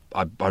Yeah.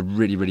 I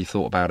really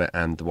thought about it,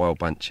 and the Wild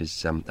Bunch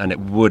is, and it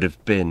would have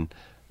been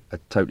a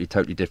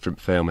totally different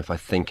film if I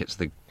think it's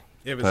the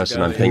Yeah, but person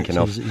you I'm got it. thinking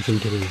of. You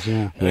think it is,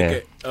 yeah. Yeah.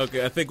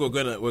 Okay. I think we're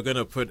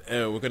gonna put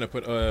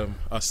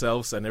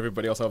ourselves and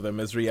everybody else out of their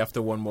misery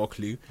after one more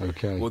clue.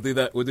 Okay. We'll do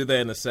that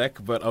in a sec.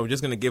 But I'm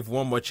just gonna give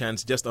one more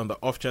chance, just on the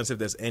off chance if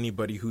there's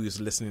anybody who is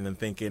listening and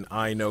thinking,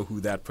 I know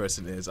who that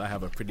person is. I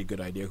have a pretty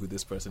good idea who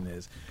this person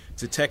is.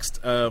 To text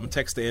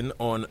in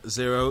on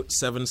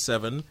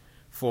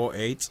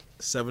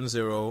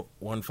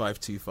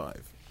 07748701525.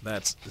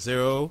 That's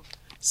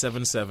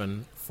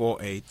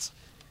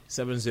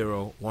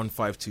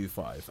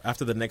 07748701525.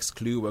 After the next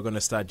clue, we're going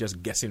to start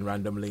just guessing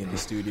randomly in the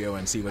studio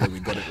and see whether we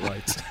got it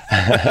right.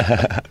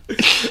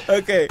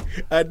 Okay,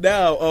 and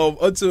now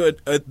onto it.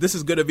 This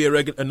is going to be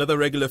another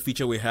regular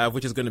feature we have,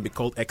 which is going to be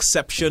called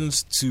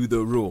Exceptions to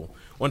the Rule.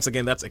 Once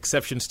again, that's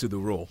Exceptions to the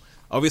Rule.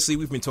 Obviously,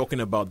 we've been talking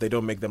about they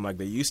don't make them like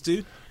they used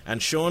to,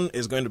 and Sean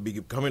is going to be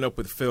coming up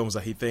with films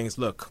that he thinks,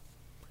 look,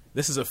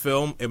 this is a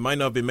film, it might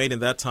not have been made in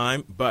that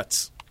time,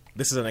 but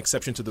this is an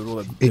exception to the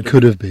rule. It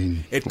could have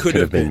been. It could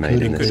have been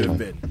made in It this could have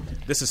time. been.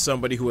 This is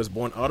somebody who was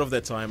born out of their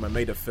time and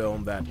made a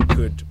film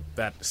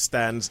that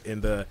stands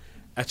in the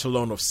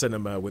echelon of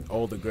cinema with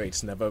all the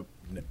greats, never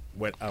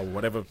went out,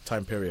 whatever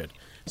time period.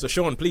 So,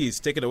 Sean, please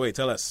take it away.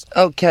 Tell us.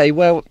 Okay,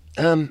 well,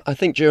 I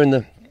think during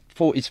the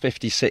 40s,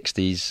 50s,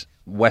 60s,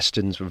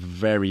 westerns were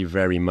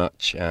very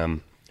much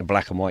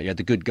black and white. You had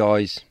the good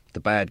guys, the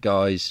bad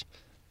guys,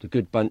 the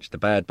good bunch, the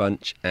bad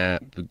bunch.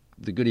 The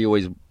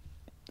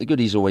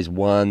goodies always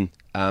won.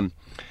 And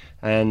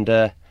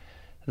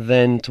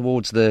then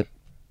towards the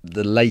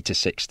later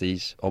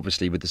 60s,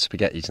 obviously with the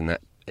spaghettis and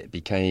that, it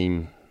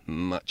became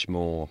much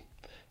more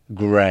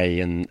grey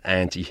and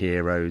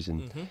anti-heroes.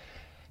 And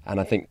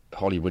I think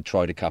Hollywood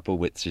tried a couple,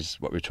 which is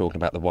what we're talking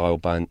about, the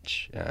Wild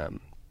Bunch.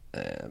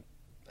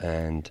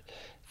 And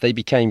they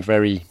became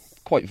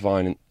quite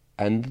violent.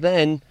 And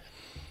then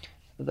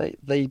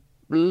they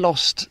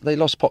lost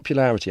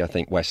popularity, I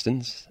think,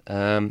 westerns.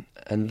 And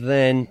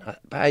then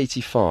about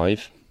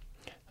 85,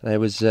 there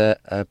was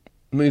a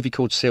movie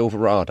called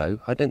Silverado.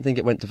 I don't think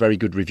it went to very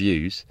good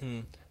reviews,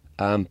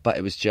 but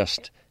it was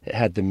it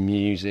had the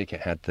music,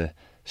 it had the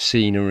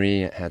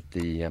scenery, it had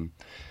the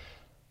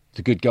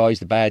good guys,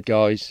 the bad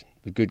guys.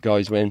 The good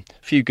guys win.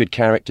 A few good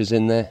characters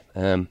in there,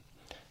 and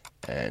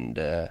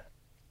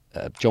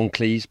John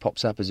Cleese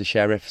pops up as a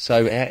sheriff.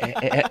 So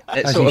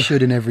As he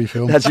should in every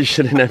film. As he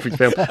should in every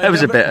film. That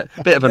was a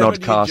bit of an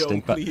odd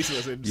casting, John but Cleese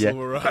was in yeah,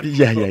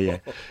 Silverado.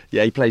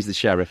 yeah. He plays the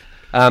sheriff,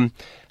 and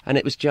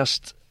it was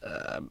just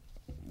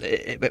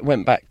it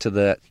went back to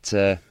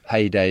that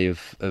heyday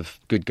of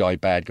good guy,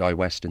 bad guy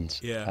westerns.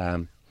 Yeah.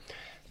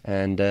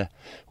 And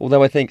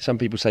although I think some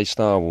people say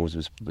Star Wars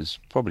was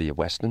probably a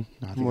western.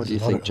 What do you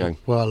think, Joe?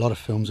 Well, a lot of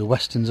films are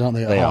westerns, aren't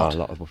they? at They are. heart? A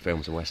lot of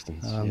films are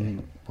westerns.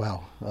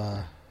 Well,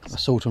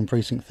 Assault on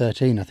Precinct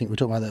 13. I think we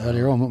talked about that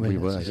earlier on, weren't we? We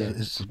were.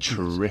 It's a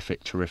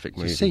terrific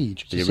movie. It's a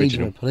siege. It's The a siege of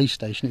original. a police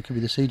station. It could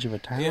be the siege of a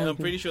town. Yeah, I'm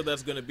pretty sure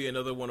that's going to be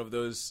another one of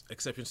those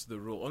exceptions to the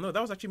rule. Oh no,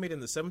 that was actually made in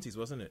the 70s,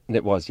 wasn't it?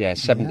 It was, yeah.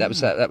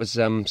 That was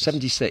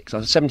 76.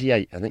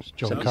 78, I think.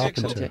 John 76,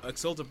 Carpenter. 78.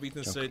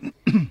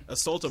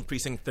 Assault on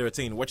Precinct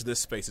 13. Watch this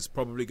space. It's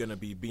probably going to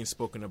be being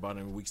spoken about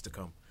in weeks to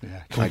come.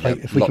 Yeah.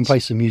 If we can Lots. play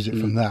some music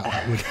from that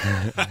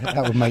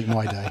that would make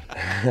my day.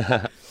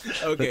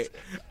 Okay,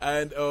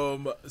 and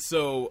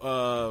so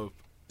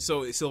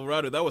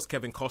Silverado, that was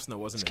Kevin Costner,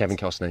 wasn't it? Kevin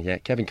Costner, yeah.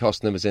 Kevin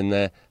Costner was in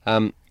there.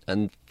 And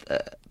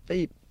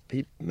they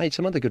he made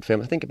some other good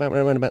films. I think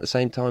around about the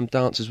same time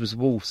Dances with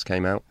Wolves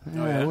came out.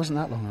 It wasn't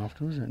that long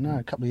after, was it? No,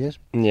 a couple of years.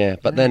 Yeah,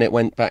 but then it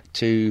went back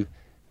to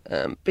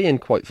being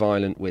quite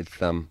violent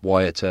with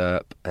Wyatt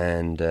Earp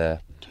and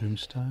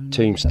Tombstone.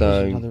 Tombstone.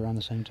 That was another around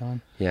the same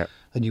time. Yeah.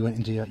 Then you went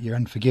into your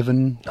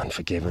Unforgiven.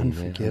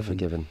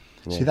 Unforgiven.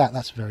 Yeah. See,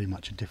 that's very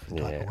much a different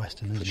type of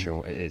Western, isn't for it?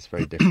 sure. It is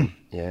very different,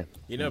 yeah.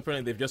 You know,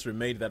 apparently they've just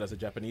remade that as a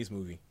Japanese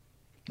movie.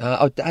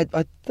 I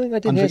think I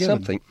did hear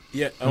something.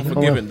 Yeah,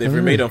 Unforgiven. They've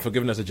remade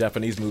Unforgiven as a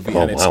Japanese movie,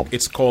 and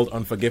it's called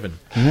Unforgiven.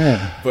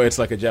 Yeah. But it's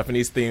like a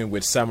Japanese theme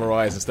with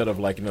samurais instead of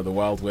like, the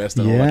Wild West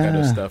and all that kind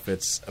of stuff.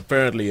 It's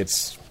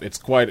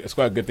quite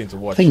a good thing to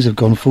watch. Things have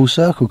gone full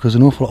circle because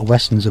an awful lot of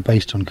Westerns are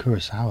based on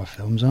Kurosawa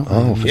films, aren't they?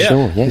 Oh, for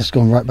sure, yeah. It's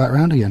gone right back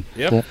round again.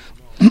 Yep.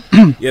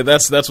 Yeah,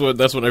 that's what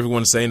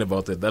everyone's saying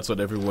about it. That's what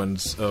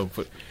everyone's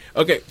put.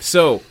 Okay,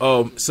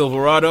 so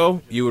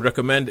Silverado, you would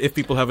recommend if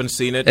people haven't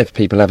seen it? If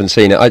people haven't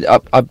seen it,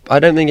 I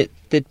don't think it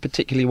did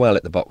particularly well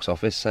at the box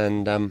office,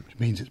 and which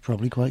means it's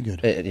probably quite good.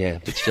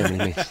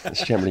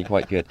 It's generally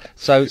quite good.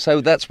 So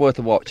that's worth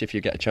a watch if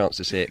you get a chance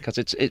to see it, because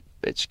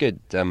it's good.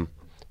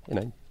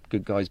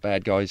 Good guys,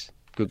 bad guys,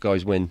 good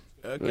guys win.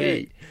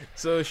 Okay,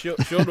 so Sean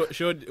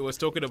was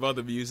talking about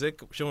the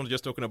music. Sean was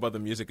just talking about the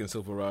music in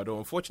Silverado.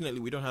 Unfortunately,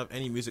 we don't have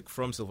any music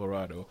from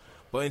Silverado,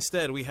 but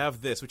instead we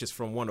have this, which is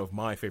from one of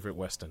my favorite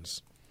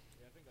westerns.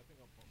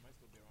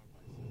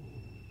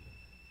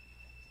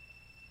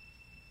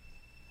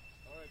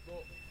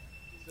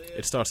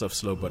 It starts off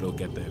slow, but it'll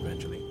get there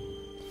eventually.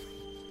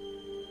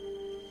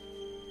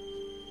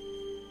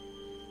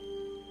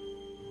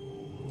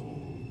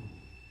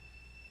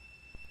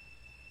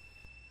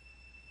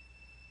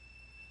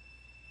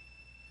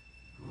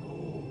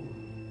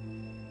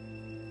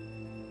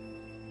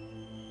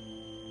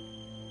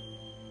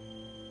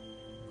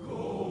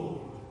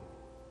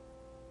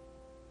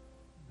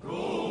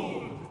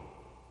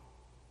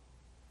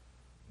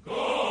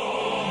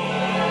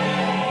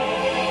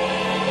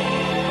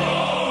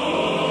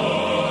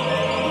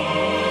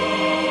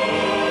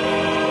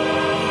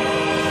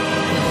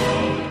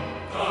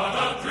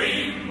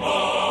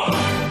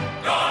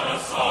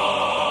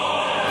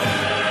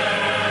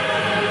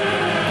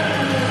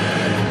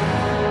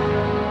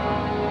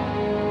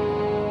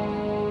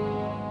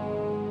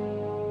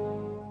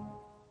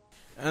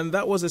 And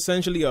that was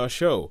essentially our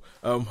show.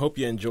 Hope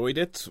you enjoyed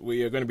it.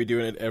 We are going to be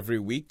doing it every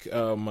week.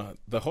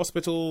 The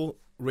hospital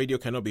radio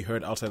cannot be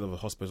heard outside of the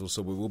hospital,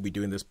 so we will be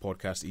doing this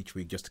podcast each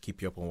week just to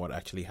keep you up on what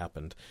actually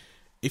happened.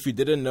 If you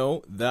didn't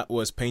know, that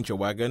was Paint Your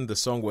Wagon. The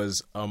song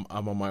was I'm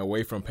on my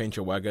way from Paint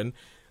Your Wagon,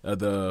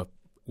 the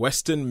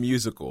Western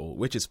musical,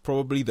 which is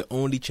probably the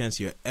only chance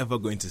you're ever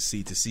going to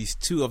see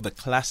two of the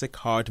classic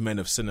hard men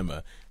of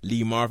cinema,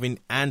 Lee Marvin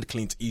and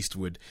Clint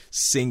Eastwood,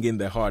 singing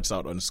their hearts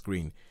out on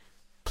screen.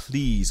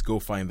 Please go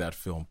find that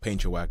film,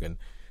 Paint Your Wagon.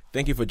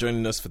 Thank you for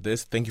joining us for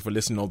this. Thank you for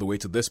listening all the way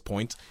to this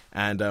point.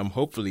 And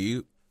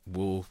hopefully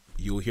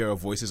you'll hear our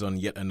voices on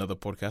yet another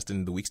podcast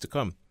in the weeks to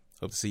come.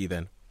 Hope to see you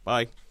then.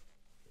 Bye.